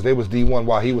saying is they was D1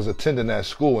 while he was attending that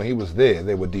school and he was there.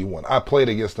 They were D1. I played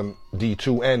against them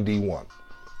D2 and D1.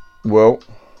 Well,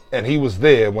 And he was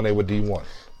there when they were D1.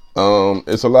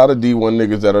 it's a lot of D1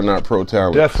 niggas that are not pro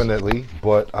talent. Definitely,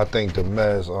 but I think the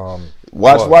Mez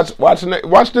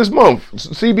Watch this month.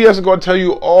 CBS is going to tell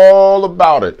you all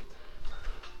about it.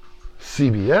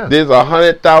 CBS. There's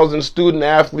 100,000 student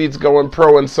athletes going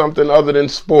pro in something other than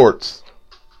sports.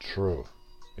 True.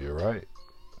 You're right.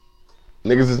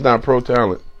 Niggas is not pro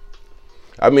talent.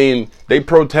 I mean, they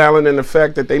pro talent in the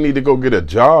fact that they need to go get a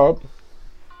job.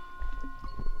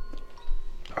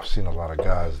 I've seen a lot of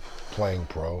guys playing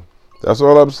pro. That's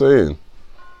all I'm saying.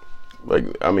 Like,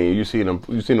 I mean, you seen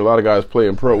a lot of guys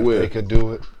playing pro They with. could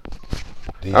do it.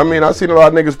 I mean, I've seen a lot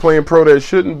of niggas playing pro that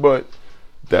shouldn't, but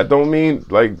that don't mean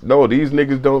like no, these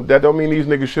niggas don't. That don't mean these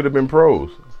niggas should have been pros.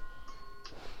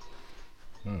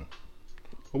 Well,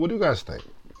 what do you guys think?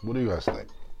 What do you guys think?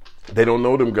 They don't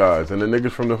know them guys, and the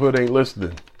niggas from the hood ain't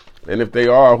listening. And if they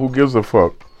are, who gives a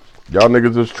fuck? Y'all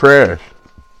niggas is trash.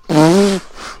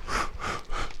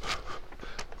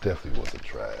 Definitely wasn't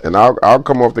trash. And I'll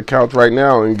come off the couch right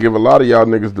now and give a lot of y'all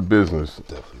niggas the business.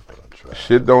 Definitely wasn't trash.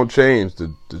 Shit don't change.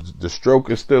 The stroke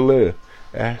is still there.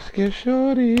 Ask your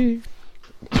shorty.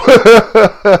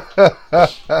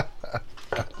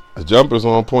 The jumper's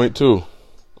on point too.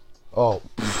 Oh.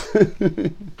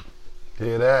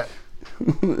 Hear that?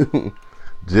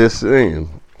 Just saying.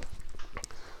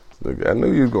 Look, I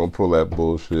knew you was gonna pull that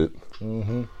bullshit.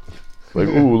 Mm-hmm. Like,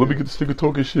 ooh, let me get this nigga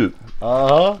talking shit.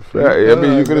 Uh-huh. I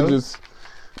mean, you could have just,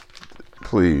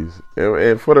 please.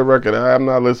 And for the record, I'm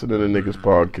not listening to niggas'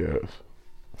 podcasts.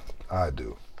 I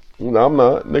do. No, I'm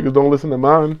not. Niggas don't listen to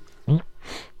mine.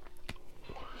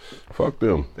 Fuck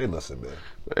them. They listen, man.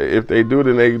 If they do,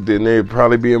 then they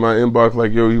probably be in my inbox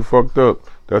like, yo, you fucked up.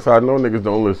 That's how I know niggas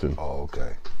don't listen. Oh,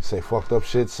 okay. You say fucked up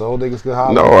shit so niggas can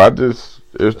holler? No, it's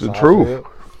the That's how I truth.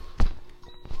 feel.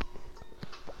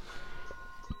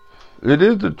 It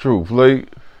is the truth. Like,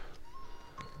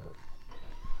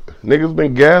 niggas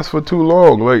been gassed for too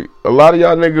long. Like, a lot of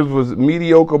y'all niggas was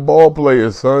mediocre ball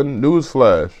players, son.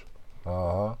 Newsflash.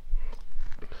 Uh-huh.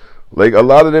 Like, a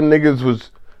lot of them niggas was.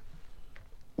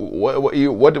 What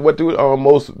do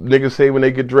most niggas say when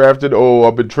they get drafted? Oh,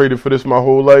 I've been traded for this my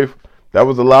whole life. That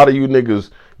was a lot of you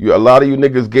niggas. A lot of you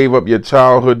niggas gave up your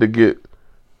childhood to get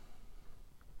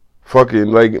fucking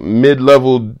like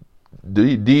mid-level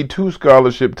D2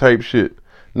 scholarship type shit.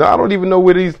 Now I don't even know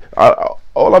where these.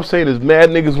 All I'm saying is mad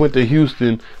niggas went to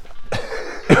Houston,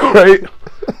 right?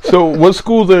 So what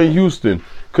schools are in Houston?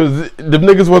 Cause the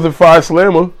niggas wasn't Phi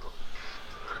Slammer.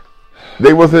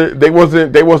 They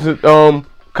wasn't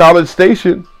College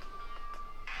Station.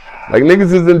 Like,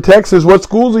 niggas is in Texas. What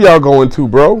schools are y'all going to,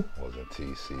 bro? Wasn't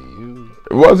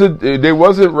TCU. They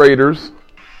wasn't Raiders.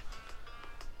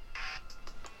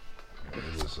 It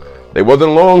was, They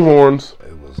wasn't Longhorns.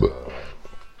 it was,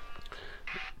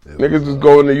 Niggas is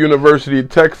going to University of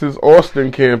Texas,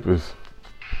 Austin campus.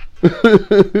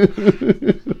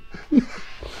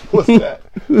 What's that?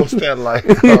 What's that like?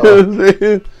 You know what I'm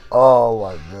saying? Oh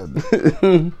my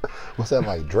goodness. What's that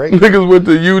like? Drake? Niggas went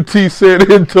to UT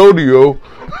San Antonio.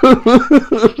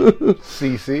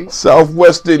 CC?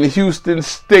 Southwestern Houston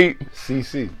State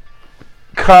CC.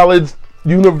 College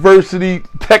University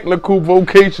Technical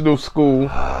Vocational School.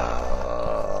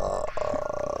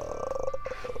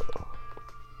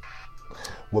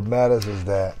 What matters is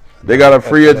that They got a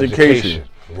free an education.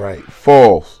 Right.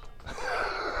 False.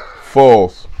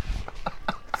 False.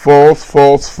 False,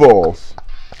 false, false.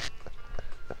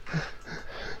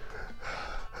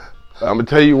 I'm going to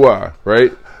tell you why,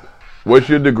 right? What's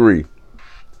your degree?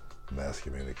 Mass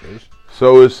communication.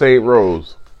 So is St.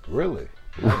 Rose. Really?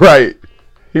 Right.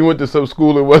 He went to some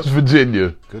school in West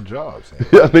Virginia. Good job, St.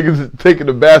 Y'all niggas is taking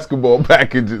the basketball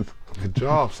packages. Good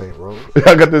job, St. Rose.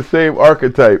 Y'all got the same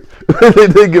archetype.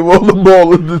 They give all the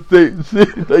ballers the same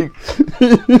shit. Like,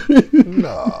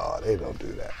 No, they don't do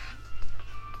that.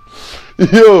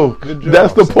 yo, Good job,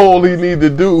 that's the St. poll he need to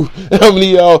do. How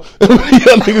many of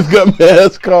y'all niggas got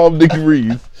mass comm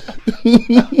degrees?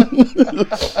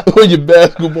 Or your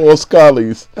basketball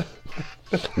scholars?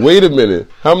 Wait a minute.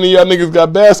 How many of y'all niggas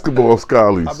got basketball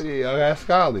scholars? How many of y'all got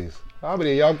scholars? How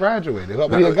many of y'all graduated? How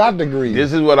many of y'all got degrees?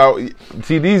 This is what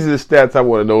see. These are the stats I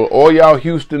want to know. All y'all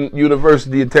Houston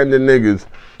University attending niggas.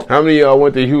 How many of y'all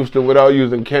went to Houston without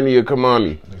using Kenny or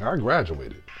Kamani? I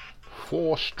graduated.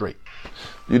 4 straight.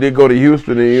 You did go to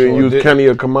Houston and you didn't Sure use did. Kenny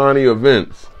or Kamani or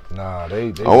Vince. Nah,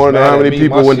 they I want to know how many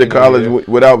people went to college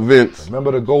without Vince.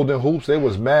 Remember the Golden Hoops? They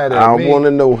was mad at I me. want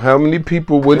to know how many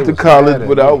people went They to was college mad at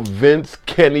without me. Vince,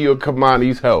 Kenny, or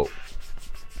Kamani's help.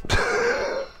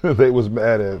 They was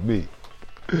mad at me.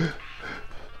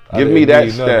 Give me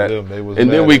that stat.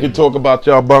 And then we can talk about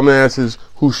y'all bum asses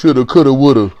who shoulda, coulda,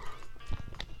 woulda.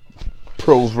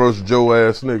 Pros versus Joe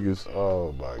ass niggas.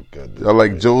 Oh my goodness. I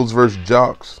like Joes versus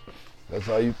Jocks. That's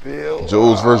how you feel?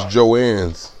 Joes versus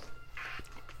Joanne's.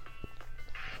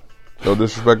 No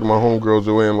disrespect to my homegirl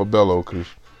Joanne Lobello, cause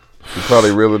she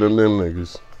probably realer than them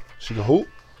niggas. She can hoop?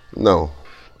 No.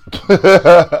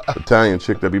 Italian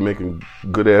chick that be making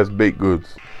good ass baked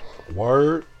goods.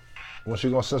 Word. When she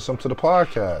gonna send some to the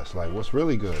podcast? Like, what's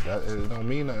really good? That it don't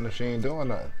mean nothing if she ain't doing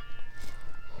nothing.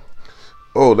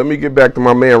 Oh, let me get back to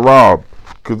my man Rob,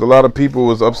 cause a lot of people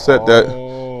was upset that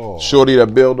Shorty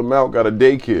that bailed him out got a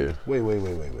daycare. Wait.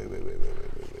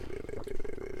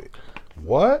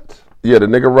 What? Yeah, the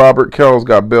nigga Robert Kells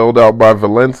got bailed out by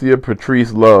Valencia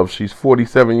Patrice Love. She's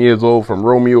 47 years old from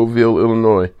Romeoville,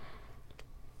 Illinois.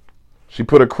 She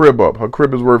put a crib up. Her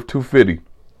crib is worth $250.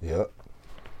 Yep.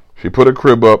 She put a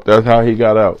crib up. That's how he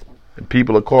got out. And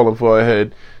people are calling for her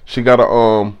head. She got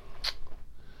a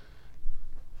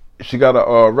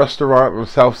restaurant on the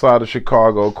south side of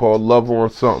Chicago called Love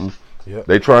on something. Yep.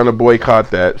 They trying to boycott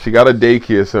that. She got a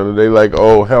daycare center. They like,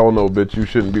 oh hell no, bitch, you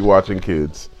shouldn't be watching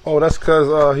kids. Oh, that's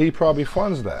because he probably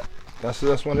funds that. That's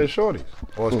one of his shorties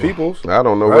or his people's. I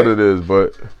don't know right? what it is,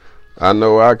 but I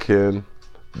know I can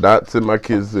not send my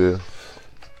kids there.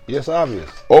 Yes,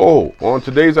 obvious. Oh, on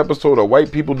today's episode of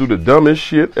White People Do the Dumbest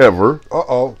Shit Ever.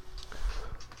 Uh-oh.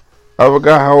 I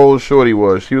forgot how old Shorty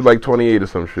was. She was like 28 or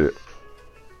some shit.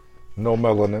 No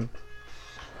melanin.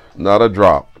 Not a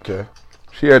drop. Okay.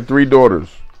 She had 3 daughters,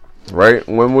 right?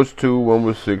 One was 2, one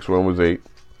was 6, one was 8.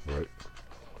 Right.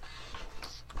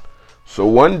 So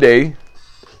one day,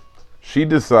 she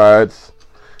decides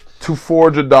to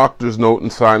forge a doctor's note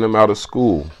and sign them out of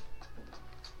school.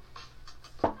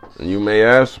 And you may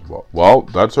ask, well,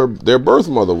 that's their birth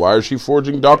mother. Why is she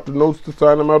forging doctor notes to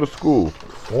sign them out of school?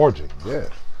 Forging, yeah.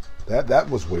 That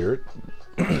was weird.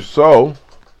 So,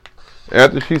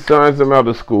 after she signs them out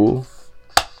of school,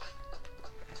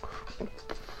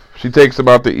 she takes them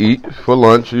out to eat for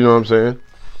lunch, you know what I'm saying?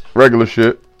 Regular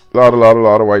shit. A lot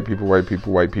of white people.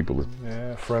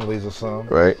 Yeah, friendlies or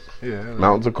something. Right? Yeah.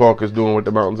 Mountains of Caucasus doing what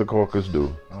the Mountains of Caucasus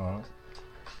do. Uh-huh.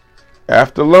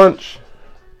 After lunch,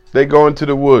 they go into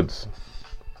the woods.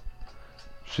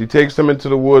 She takes them into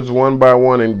the woods one by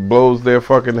one and blows their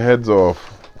fucking heads off.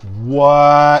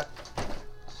 What?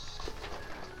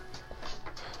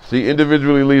 She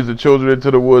individually leads the children into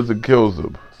the woods and kills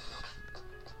them.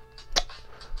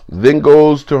 Then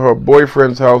goes to her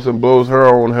boyfriend's house and blows her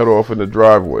own head off in the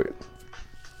driveway.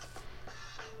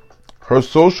 Her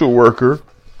social worker,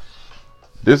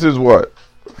 this is what?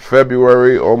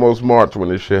 February, almost March when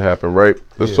this shit happened, right?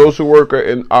 The social worker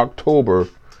in October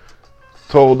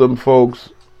told them folks,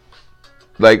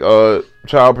 like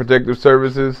Child Protective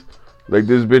Services, like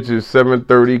this bitch is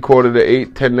 7:30, quarter to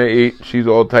 8, 10 to 8. She's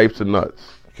all types of nuts.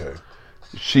 Okay.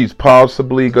 She's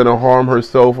possibly gonna harm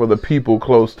herself or the people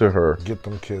close to her. Get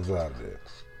them kids out of there.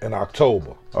 In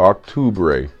October.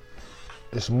 October.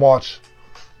 It's March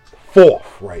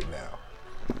 4th right now.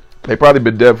 They probably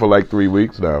been dead for like 3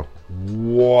 weeks now.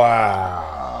 Wow.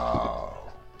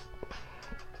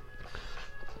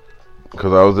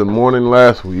 Because I was in mourning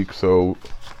last week, so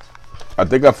I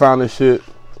think I found this shit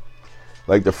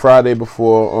like the Friday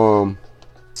before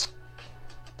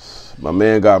my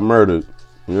man got murdered.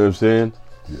 You know what I'm saying?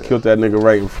 Yeah. Killed that nigga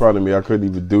right in front of me. I couldn't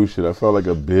even do shit. I felt like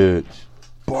a bitch.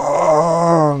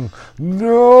 Bong!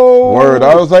 No! Word.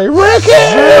 I was like, Ricky!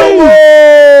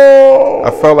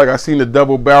 I felt like I seen the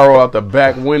double barrel out the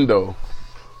back window.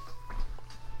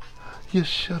 You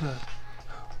should have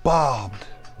bobbed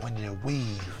when you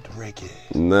weaved, Ricky.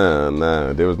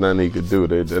 Nah. There was nothing he could do.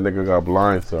 That nigga got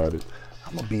blindsided.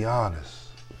 I'm going to be honest.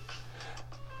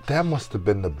 That must have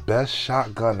been the best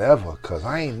shotgun ever, because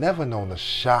I ain't never known a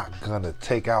shotgun to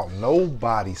take out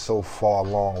nobody so far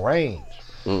long range.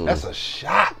 That's a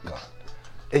shotgun.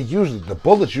 The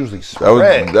bullets usually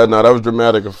spread. That was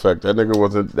dramatic effect. That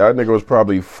nigga was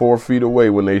probably 4 feet away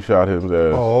when they shot his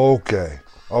ass. Oh, okay.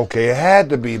 Okay, it had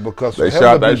to be, because they for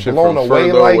shot him to that be shit blown from away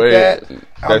further like away. that.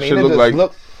 That shit looked like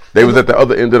they was at the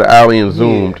other end of the alley and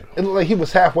zoomed. Yeah, it looked like he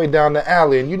was halfway down the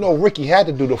alley, and you know Ricky had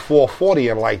to do the 440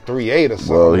 in like 3.8 or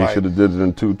something. Well, he should have did it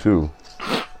in 2.2,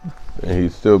 and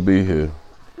he'd still be here.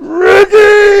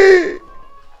 Ricky.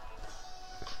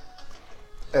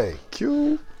 Hey,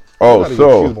 Q. Oh,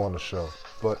 so Q on the show,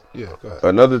 but yeah, go ahead.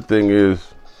 Another thing is,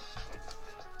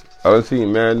 I done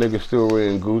seen mad niggas still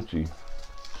wearing Gucci.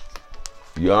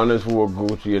 Giannis wore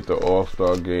Gucci at the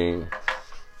All-Star game.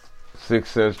 6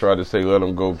 Cents tried to say let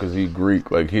him go because he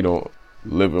Greek, like he don't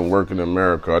live and work in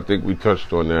America. I think we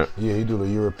touched on that. Yeah, he do the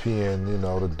European,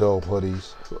 the dope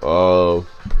hoodies.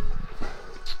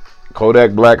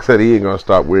 Kodak Black said he ain't gonna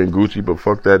stop wearing Gucci, but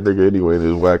fuck that nigga anyway in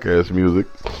his whack ass music.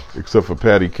 Except for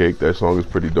Patty Cake, that song is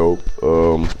pretty dope.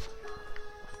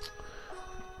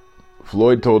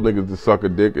 Floyd told niggas to suck a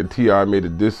dick, and T.I. made a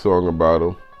diss song about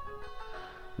him,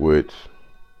 which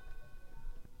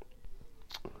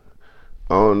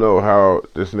I don't know how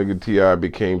this nigga T.I.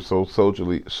 became so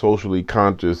socially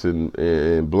conscious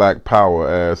and black power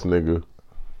ass nigga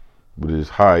with his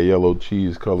high yellow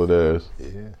cheese colored ass.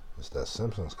 Yeah, it's that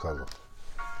Simpsons color.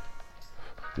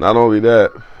 Not only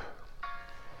that,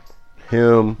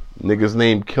 him, niggas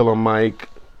named Killer Mike.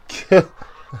 Killer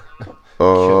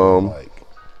Mike.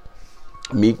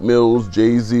 Meek Mills,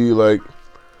 Jay-Z, like,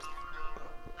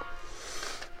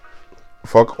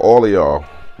 fuck all of y'all.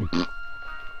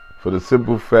 For the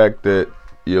simple fact that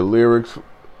your lyrics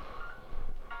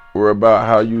were about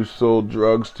how you sold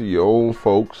drugs to your own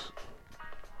folks.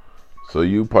 So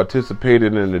you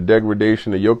participated in the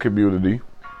degradation of your community.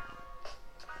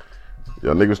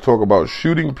 Y'all niggas talk about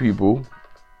shooting people,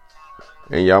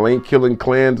 and y'all ain't killing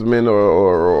Klansmen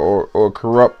or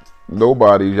corrupt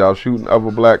nobodies. Y'all shooting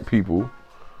other black people.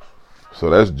 So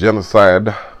that's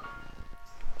genocide.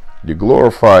 You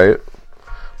glorify it,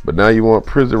 but now you want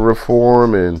prison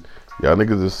reform, and y'all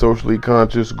niggas is socially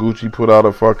conscious. Gucci put out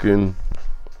a fucking,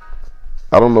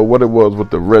 I don't know what it was with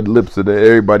the red lips and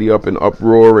everybody up in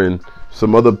uproar, and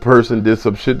some other person did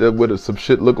some shit that with some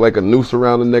shit looked like a noose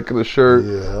around the neck of the shirt.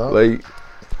 Yeah. Like,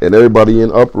 and everybody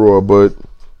in uproar, but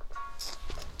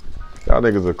y'all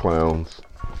niggas are clowns.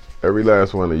 Every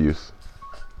last one of you.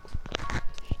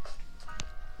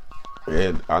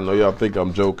 And I know y'all think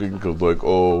I'm joking because, like,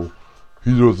 oh,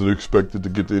 he doesn't expect it to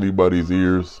get to anybody's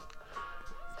ears.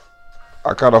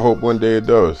 I kind of hope one day it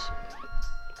does.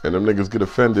 And them niggas get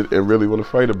offended and really want to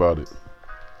fight about it.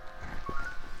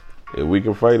 And we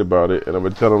can fight about it. And I'm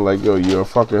going to tell them, like, yo, you're a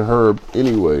fucking herb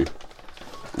anyway.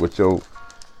 With your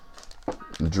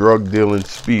drug dealing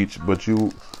speech. But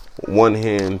you, one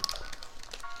hand,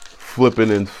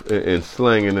 flipping and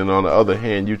slanging. And on the other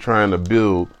hand, you trying to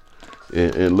build.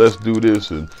 And let's do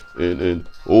this and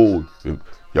oh,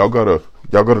 y'all gotta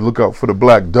look out for the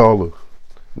black dollar.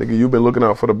 Nigga, you've been looking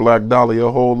out for the black dollar your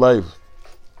whole life.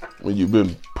 When you've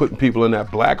been putting people in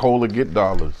that black hole to get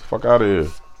dollars. Fuck out of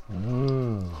here.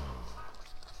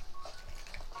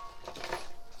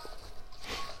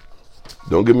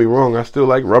 Don't get me wrong, I still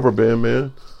like Rubber Band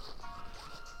Man.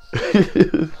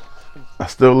 I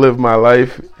still live my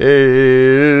life.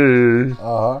 Hey.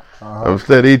 I'm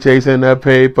steady chasing that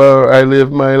paper. I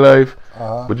live my life.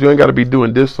 But you ain't got to be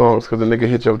doing diss songs because the nigga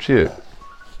hit your chick.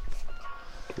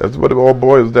 That's what it all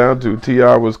boils down to.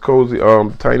 T.I. was cozy.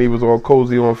 Tiny was all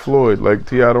cozy on Floyd. Like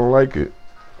T.I. don't like it.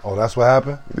 Oh, that's what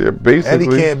happened? Yeah, basically.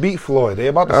 And he can't beat Floyd. They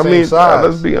about the same size.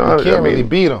 Let's be honest. He can't really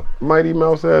beat him. Mighty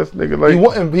Mouse ass nigga. Like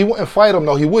he wouldn't fight him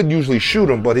though. He would usually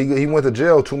shoot him, but he went to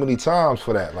jail too many times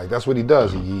for that. Like that's what he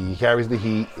does. He carries the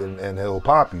heat and he'll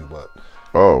pop you. But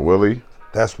oh, will he?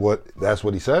 That's what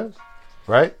he says,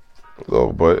 right?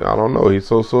 Oh, but I don't know. He's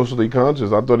so socially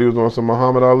conscious. I thought he was on some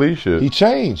Muhammad Ali shit. He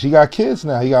changed. He got kids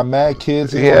now. He got mad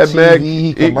kids. He had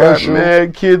TV, he got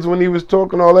mad kids when he was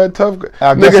talking all that tough.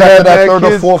 I guess after that third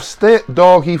or fourth stint,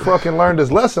 dog, he fucking learned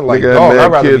his lesson. Like, dog,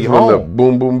 I'd rather be home.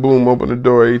 Boom, boom, boom, open the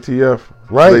door, ATF.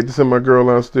 Right. Late to send my girl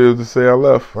downstairs to say I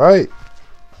left. Right.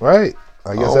 Right.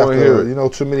 I guess after,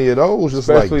 too many of those, just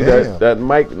especially like, damn. that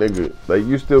Mike nigga. Like,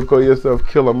 you still call yourself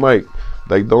Killer Mike.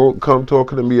 Like, don't come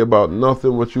talking to me about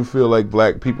nothing what you feel like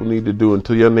black people need to do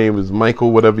until your name is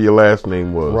Michael, whatever your last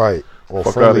name was. Right. Or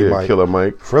fuck out of here, Mike. Killer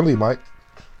Mike. Friendly Mike.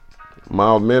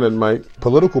 Mild-mannered Mike.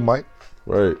 Political Mike.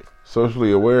 Right.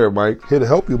 Socially aware Mike. Here to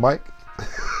help you, Mike.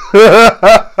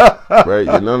 Right.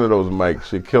 You're none of those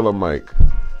Mikes. You're Killer Mike.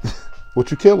 What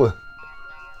you killing?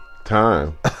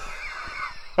 Time.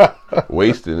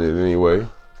 Wasting it anyway.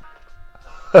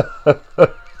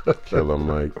 Killer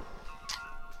Mike.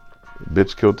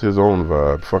 Bitch killed his own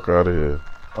vibe. Fuck out of here.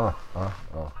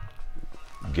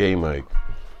 Gay Mike.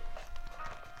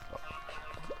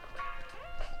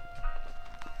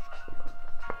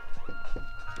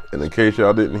 And in case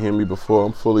y'all didn't hear me before,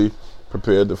 I'm fully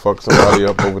prepared to fuck somebody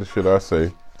up over the shit I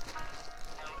say.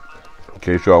 In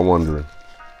case y'all wondering.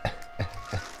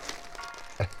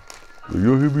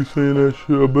 You'll hear me saying that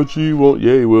shit. I bet you won't.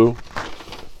 Yeah, he will.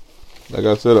 Like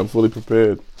I said, I'm fully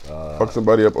prepared. Fuck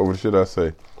somebody up over the shit I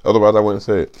say. Otherwise, I wouldn't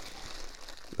say it.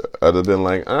 Other than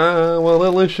like, well, that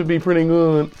list should be pretty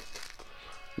good.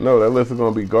 No, that list is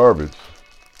gonna be garbage.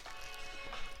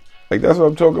 Like, that's what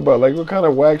I'm talking about. Like, what kind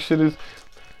of whack shit is?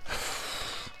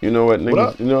 You know what,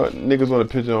 niggas? You know what, niggas want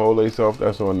to pigeonhole themselves.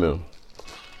 That's on them.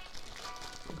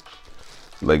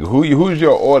 Like, who's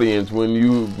your audience when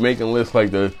you making lists like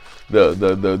the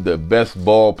best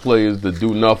ball players to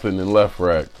do nothing in left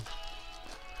rack?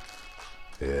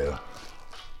 Yeah.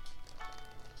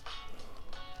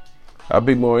 I'd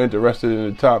be more interested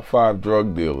in the top 5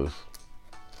 drug dealers.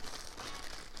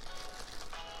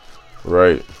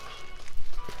 Right.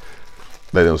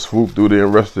 They done swooped through there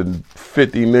and arrested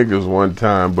 50 niggas one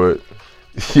time, but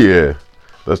yeah.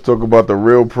 Let's talk about the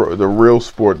real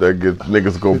sport that gets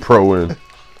niggas go pro in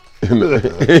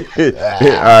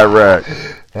Iraq.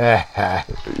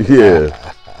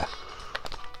 Yeah.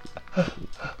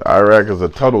 Iraq is a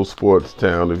total sports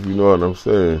town, if you know what I'm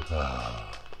saying.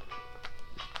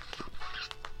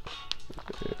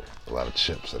 A lot of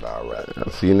chips in Iraq. I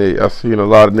seen a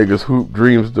lot of niggas hoop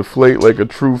dreams deflate like a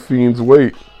true fiend's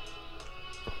weight.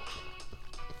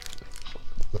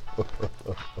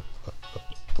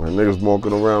 When niggas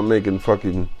walking around making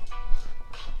fucking,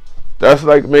 that's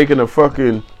like making a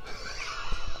fucking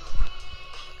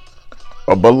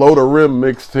a below the rim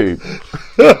mixtape.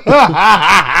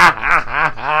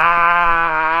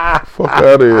 Fuck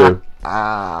out of here.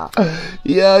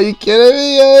 Yo, you kidding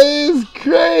me? Yo, it's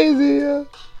crazy, yo.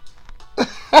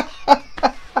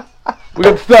 We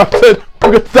got to stop that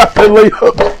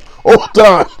layup all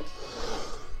time.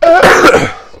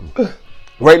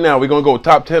 Right now, we're gonna go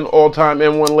top 10 all-time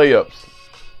M1 layups.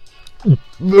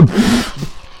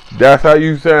 That's how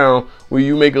you sound when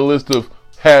you make a list of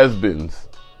has-beens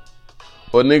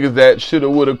or niggas that shoulda,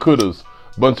 woulda, couldas.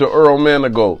 Bunch of Earl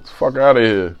Manigolds. Fuck out of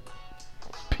here.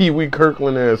 Pee Wee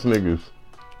Kirkland ass niggas.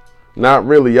 Not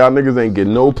really. Y'all niggas ain't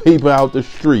getting no paper out the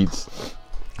streets.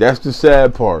 That's the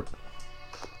sad part.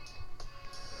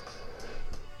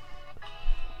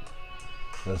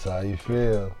 That's how you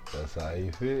feel. That's how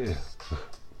you feel.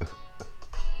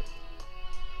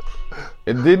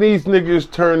 And then these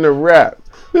niggas turn to rap.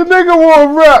 The nigga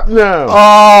want rap now.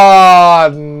 Oh,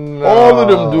 no. All of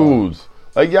them dudes.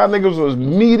 Like, y'all niggas was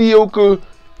mediocre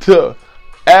to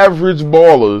average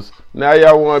ballers. Now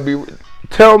y'all want to be...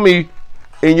 Tell me,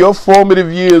 in your formative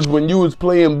years when you was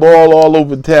playing ball all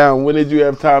over town, when did you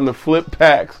have time to flip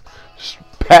packs,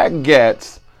 pack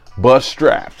gats, bust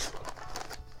straps?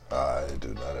 I didn't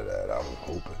do none of that. I was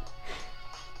hoping.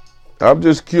 I'm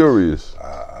just curious.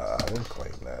 I didn't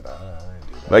claim that. I didn't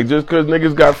do that. Like, just because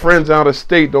niggas got friends out of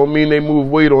state don't mean they move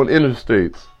weight on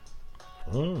interstates.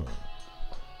 Yeah,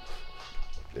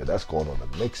 that's going on the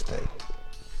mixtape.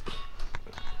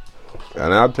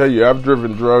 And I'll tell you, I've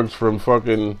driven drugs from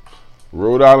fucking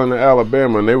Rhode Island to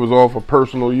Alabama, and they was all for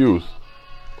personal use.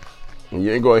 And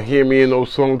you ain't gonna hear me in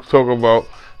those songs talking about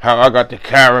how I got the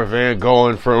caravan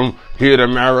going from here to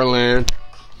Maryland.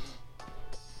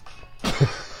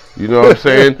 You know what I'm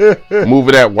saying?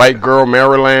 Moving that white girl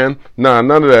Maryland. Nah,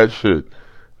 none of that shit.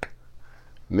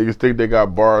 Niggas think they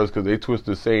got bars because they twist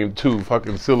the same 2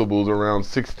 fucking syllables around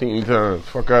 16 times.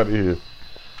 Fuck out of here.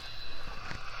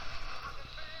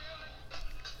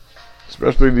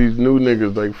 Especially these new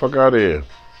niggas, like, fuck out of here.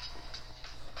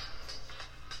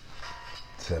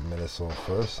 10 minutes on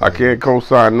first. I can't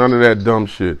co-sign none of that dumb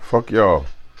shit. Fuck y'all.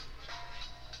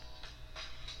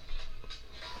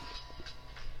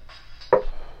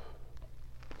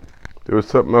 There was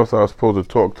something else I was supposed to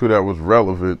talk to that was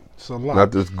relevant. It's a lot.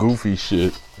 Not this goofy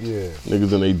shit. Yeah.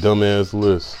 Niggas in they dumbass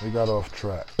list. We got off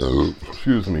track.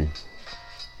 Excuse me.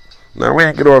 Now we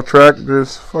ain't get off track.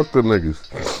 Just fuck the niggas.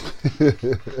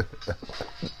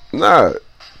 Nah.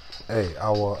 Hey,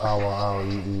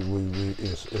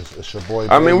 it's your boy.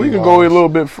 I mean, we can go a little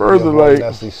bit further. Like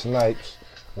Nestle Snipes.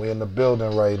 We in the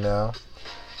building right now.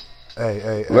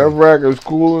 Hey. Left Rack is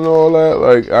cool and all that.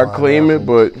 Like I claim it,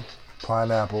 but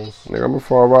pineapples. Nigga, I'm a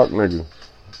Far Rock nigga.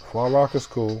 Far Rock is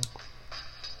cool.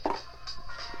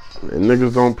 And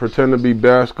niggas don't pretend to be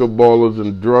basketballers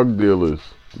and drug dealers.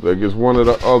 Like it's one or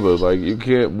the other. Like you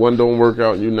can't. One don't work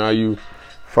out. You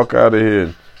fuck out of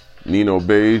here. Nino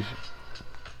Beige.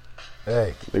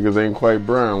 Hey. Niggas ain't quite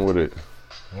brown with it.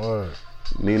 Word.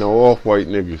 Nino Off-White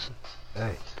niggas.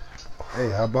 Hey,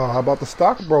 how about the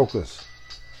stockbrokers?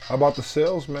 How about the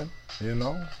salesmen? You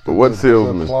know. But what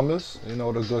salesmen? The plumbers. You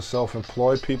know, the good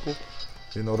self-employed people.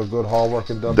 You know, the good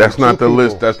hardworking W2 That's not the people.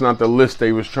 list. That's not the list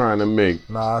they was trying to make.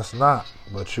 Nah, it's not.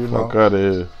 But you know. Fuck out of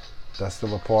here. That's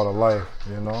still a part of life.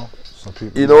 You know. Some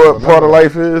people. You know what part of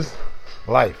life is?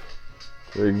 Life.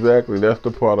 Exactly. That's the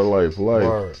part of life. Life.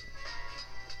 Word.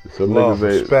 Some Love,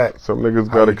 niggas respect. Some niggas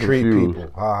How gotta you treat confuse.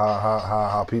 people.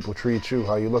 How people treat you.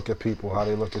 How you look at people. How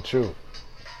they look at you.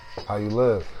 How you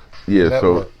live. Yeah.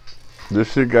 Network. So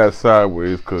this shit got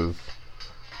sideways because,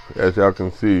 as y'all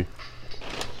can see,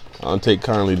 I don't take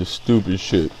kindly to stupid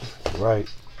shit. Right.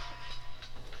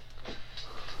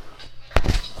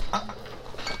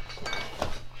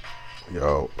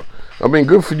 Yo, I mean,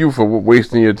 good for you for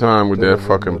wasting your time with that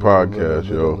fucking podcast,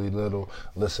 yo.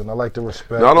 Listen, I like to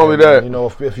respect. Not only that, you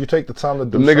know, if you take the time to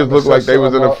do the niggas look like they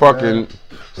was in a fucking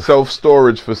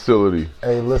self-storage facility.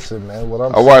 Hey, listen, man. What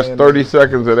I'm I watched 30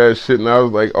 seconds of that shit and I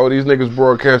was like, oh, these niggas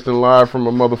broadcasting live from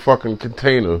a motherfucking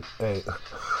container. Hey.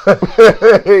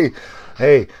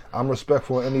 Hey, I'm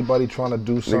respectful of anybody trying to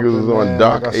do something. Niggas is on man.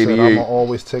 Dock like I said, 88. I'm going to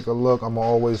always take a look. I'm going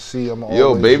to always see.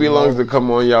 Yo, Baby Lungs to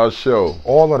come on y'all show.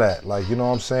 All of that. Like, you know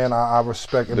what I'm saying? I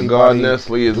respect anybody. The God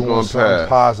Nestle is going to pass.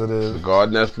 Positive. The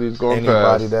God Nestle is going to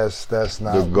pass. Anybody that's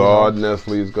not. The God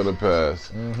Nestle is going to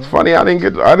pass. It's funny, I didn't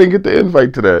get the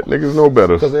invite to that. Niggas know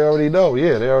better. Because they already know.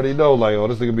 Yeah, they already know. Like, oh,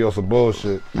 this nigga be on some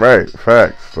bullshit. Right,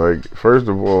 facts. Like, first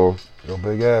of all, yo,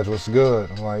 Big Ass, what's good?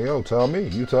 I'm like, yo, tell me.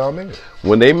 You tell me.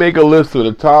 When they make a list of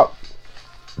the top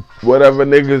whatever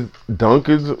niggas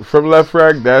dunkers from Left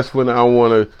Rack, that's when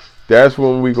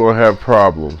we gonna have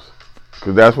problems.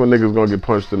 Cause that's when niggas gonna get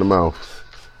punched in the mouth.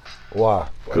 Why?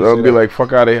 Cause I'll be like,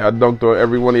 fuck out of here. I dunked on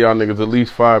every one of y'all niggas at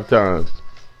least 5 times.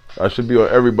 I should be on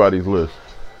everybody's list.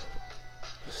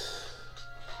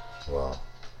 Wow.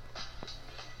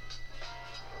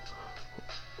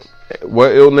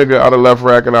 What ill nigga out of Left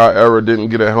Rack in our era didn't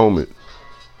get a helmet?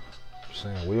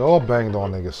 Saying we all banged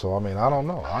on niggas, so I mean, I don't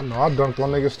know. I know I dunked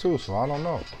on niggas too, so I don't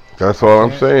know. That's all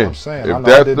I'm saying. If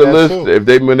that's the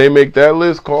list, when they make that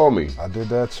list, call me. I did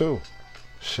that too.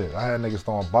 Shit, I had niggas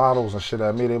throwing bottles and shit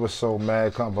at me. They was so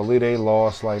mad, couldn't believe they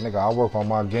lost. Like, nigga, I work on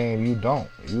my game, you don't.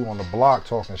 You on the block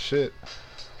talking shit.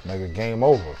 Nigga, game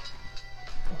over.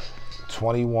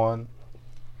 21-11.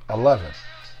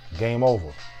 Game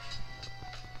over.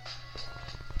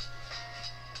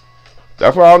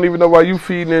 That's why I don't even know why you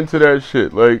feeding into that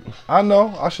shit. Like, I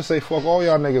know. I should say fuck all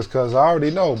y'all niggas because I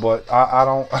already know, but I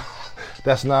don't.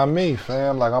 That's not me,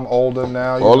 fam. Like, I'm older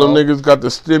now. All them niggas got the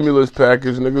stimulus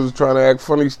package. Niggas was trying to act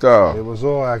funny style. It was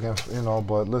all acting,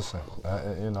 but listen,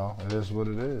 it is what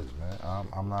it is, man.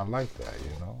 I'm not like that,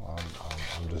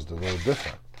 I'm just a little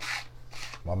different.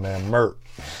 My man Mert,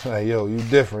 hey, yo, you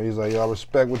different. He's like, yo, I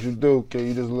respect what you do, okay?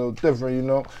 You just a little different,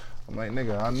 I'm like,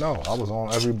 nigga, I know. I was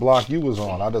on every block you was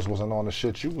on. I just wasn't on the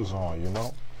shit you was on,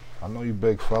 I know you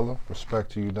big fella.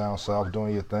 Respect to you down south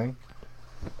doing your thing.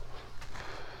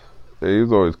 Yeah, he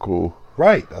was always cool.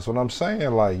 Right, that's what I'm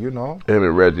saying. Like, Him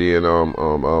and Reggie and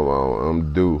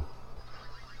Do.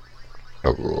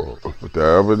 But the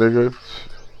other nigga,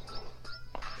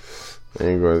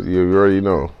 ain't gonna. You already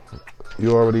know.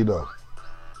 You already know.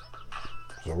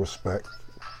 So respect.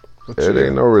 But it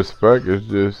ain't no respect. It's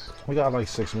just we got like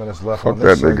 6 minutes left. Fuck on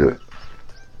this that nigga.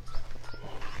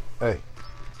 Hey.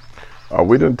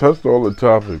 We done touched all the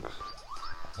topics.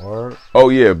 Word. Oh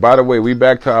yeah, by the way, we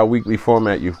back to our weekly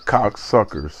format, you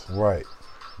cocksuckers. Right.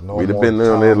 No We'd have more been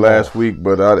on there time last off. week,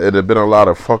 but it'd have been a lot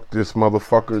of fuck this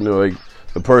motherfucker. You know, like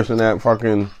the person that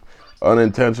fucking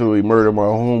unintentionally murdered my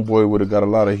homeboy would have got a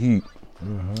lot of heat.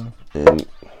 And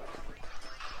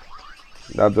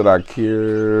not that I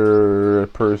care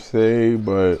per se,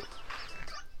 but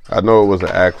I know it was an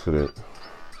accident.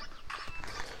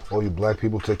 All you black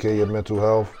people, take care of your mental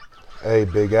health. Hey,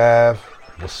 Big Av,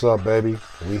 what's up, baby?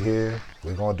 We here.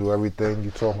 We gonna do everything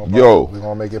you talking about. Yo. We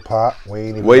gonna make it pop. We ain't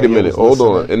even Wait a know you minute, was hold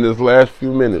on. listening. In this last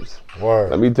few minutes, Word.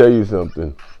 let me tell you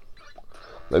something.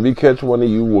 Let me catch one of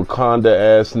you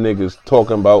Wakanda ass niggas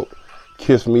talking about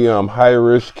kiss me, I'm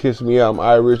Irish, kiss me, I'm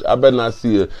Irish. I better not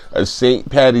see a St.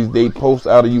 Patty's Day post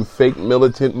out of you fake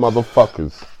militant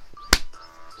motherfuckers.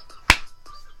 I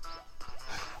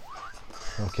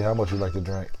don't care how much you like to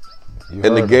drink. You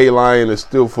And the heard gay lion is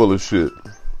still full of shit. it.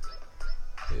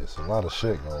 It's a lot of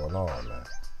shit going on, man.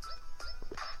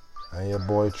 And your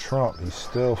boy Trump, he's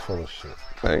still full of shit.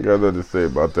 I ain't got nothing to say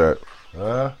about that.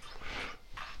 Huh?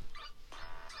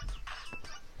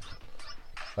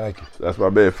 Thank you. That's my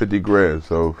man, 50 grand.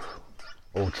 So,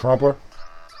 Old Trumper,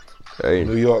 hey,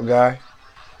 New York guy.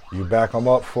 You back him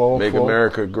up full. make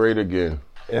America great again.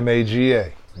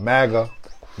 MAGA. MAGA.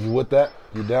 You with that?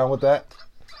 You down with that?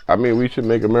 I mean, we should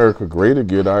make America great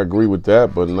again. I agree with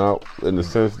that, but not in the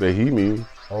sense that he means.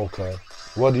 Okay.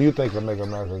 What do you think will make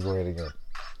America great again?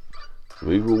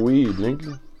 Legal weed,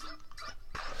 nigga.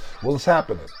 Well, it's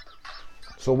happening.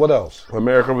 So what else?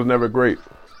 America was never great.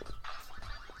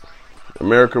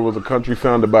 America was a country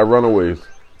founded by runaways.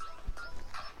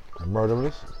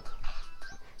 Murderers?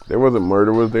 They wasn't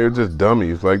murderers. They were just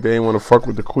dummies. Like, they ain't want to fuck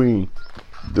with the queen.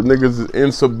 The niggas is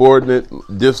insubordinate,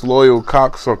 disloyal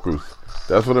cocksuckers.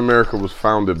 That's what America was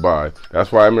founded by.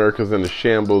 That's why America's in the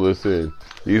shambles it's in.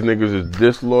 These niggas is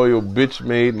disloyal,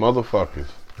 bitch-made motherfuckers.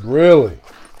 Really?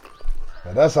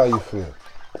 Now that's how you feel.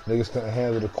 Niggas couldn't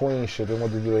handle the queen shit. They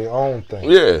wanted to do their own thing.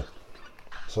 Yeah.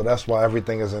 So that's why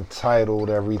everything is entitled.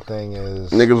 Everything is...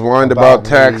 Niggas whined about me,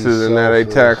 taxes and now they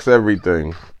selfish. tax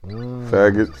everything.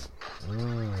 Faggots.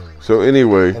 So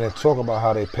anyway, And they talk about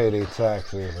how they pay their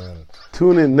taxes and...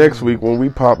 tune in next week when we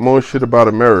pop more shit about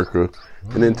America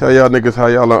and then tell y'all niggas how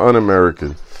y'all are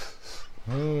un-American.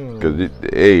 Cause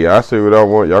hey, I say what I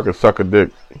want. Y'all can suck a dick.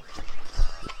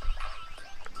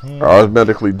 I was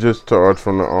medically discharged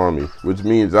from the army, which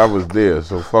means I was there.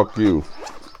 So fuck you,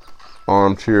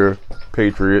 armchair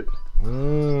patriot.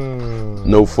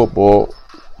 No football.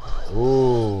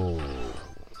 Ooh.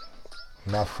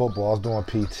 Not football. I was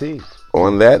doing PT.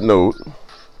 On that note,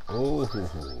 Ooh.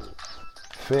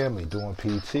 Family doing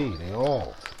PT. They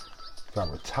all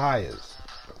got retires.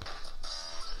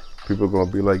 people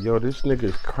gonna be like, "Yo, this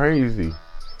nigga's crazy."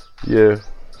 Yeah,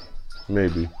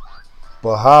 maybe.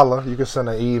 But holla, you can send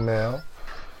an email.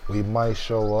 We might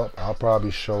show up. I'll probably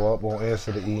show up. Won't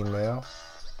answer the email.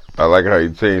 I like how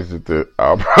you changed it to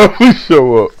I'll probably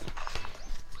show up.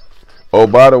 Oh,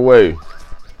 by the way,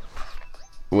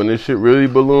 when this shit really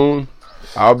balloon,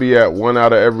 I'll be at 1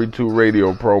 out of every 2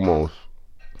 radio promos.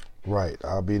 Right.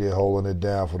 I'll be there holding it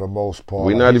down for the most part.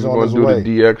 We're not He's even on going his to do way.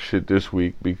 the DX shit this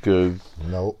week because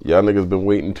Nope. y'all niggas been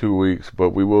waiting 2 weeks. But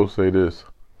we will say this.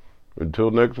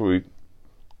 Until next week,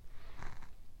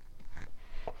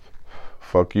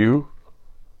 fuck you.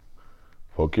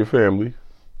 Fuck your family.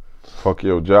 Fuck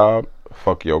your job.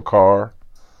 Fuck your car.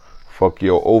 Fuck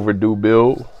your overdue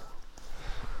bill.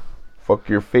 Fuck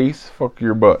your face. Fuck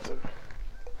your butt.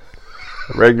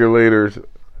 Regulators,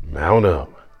 mount up.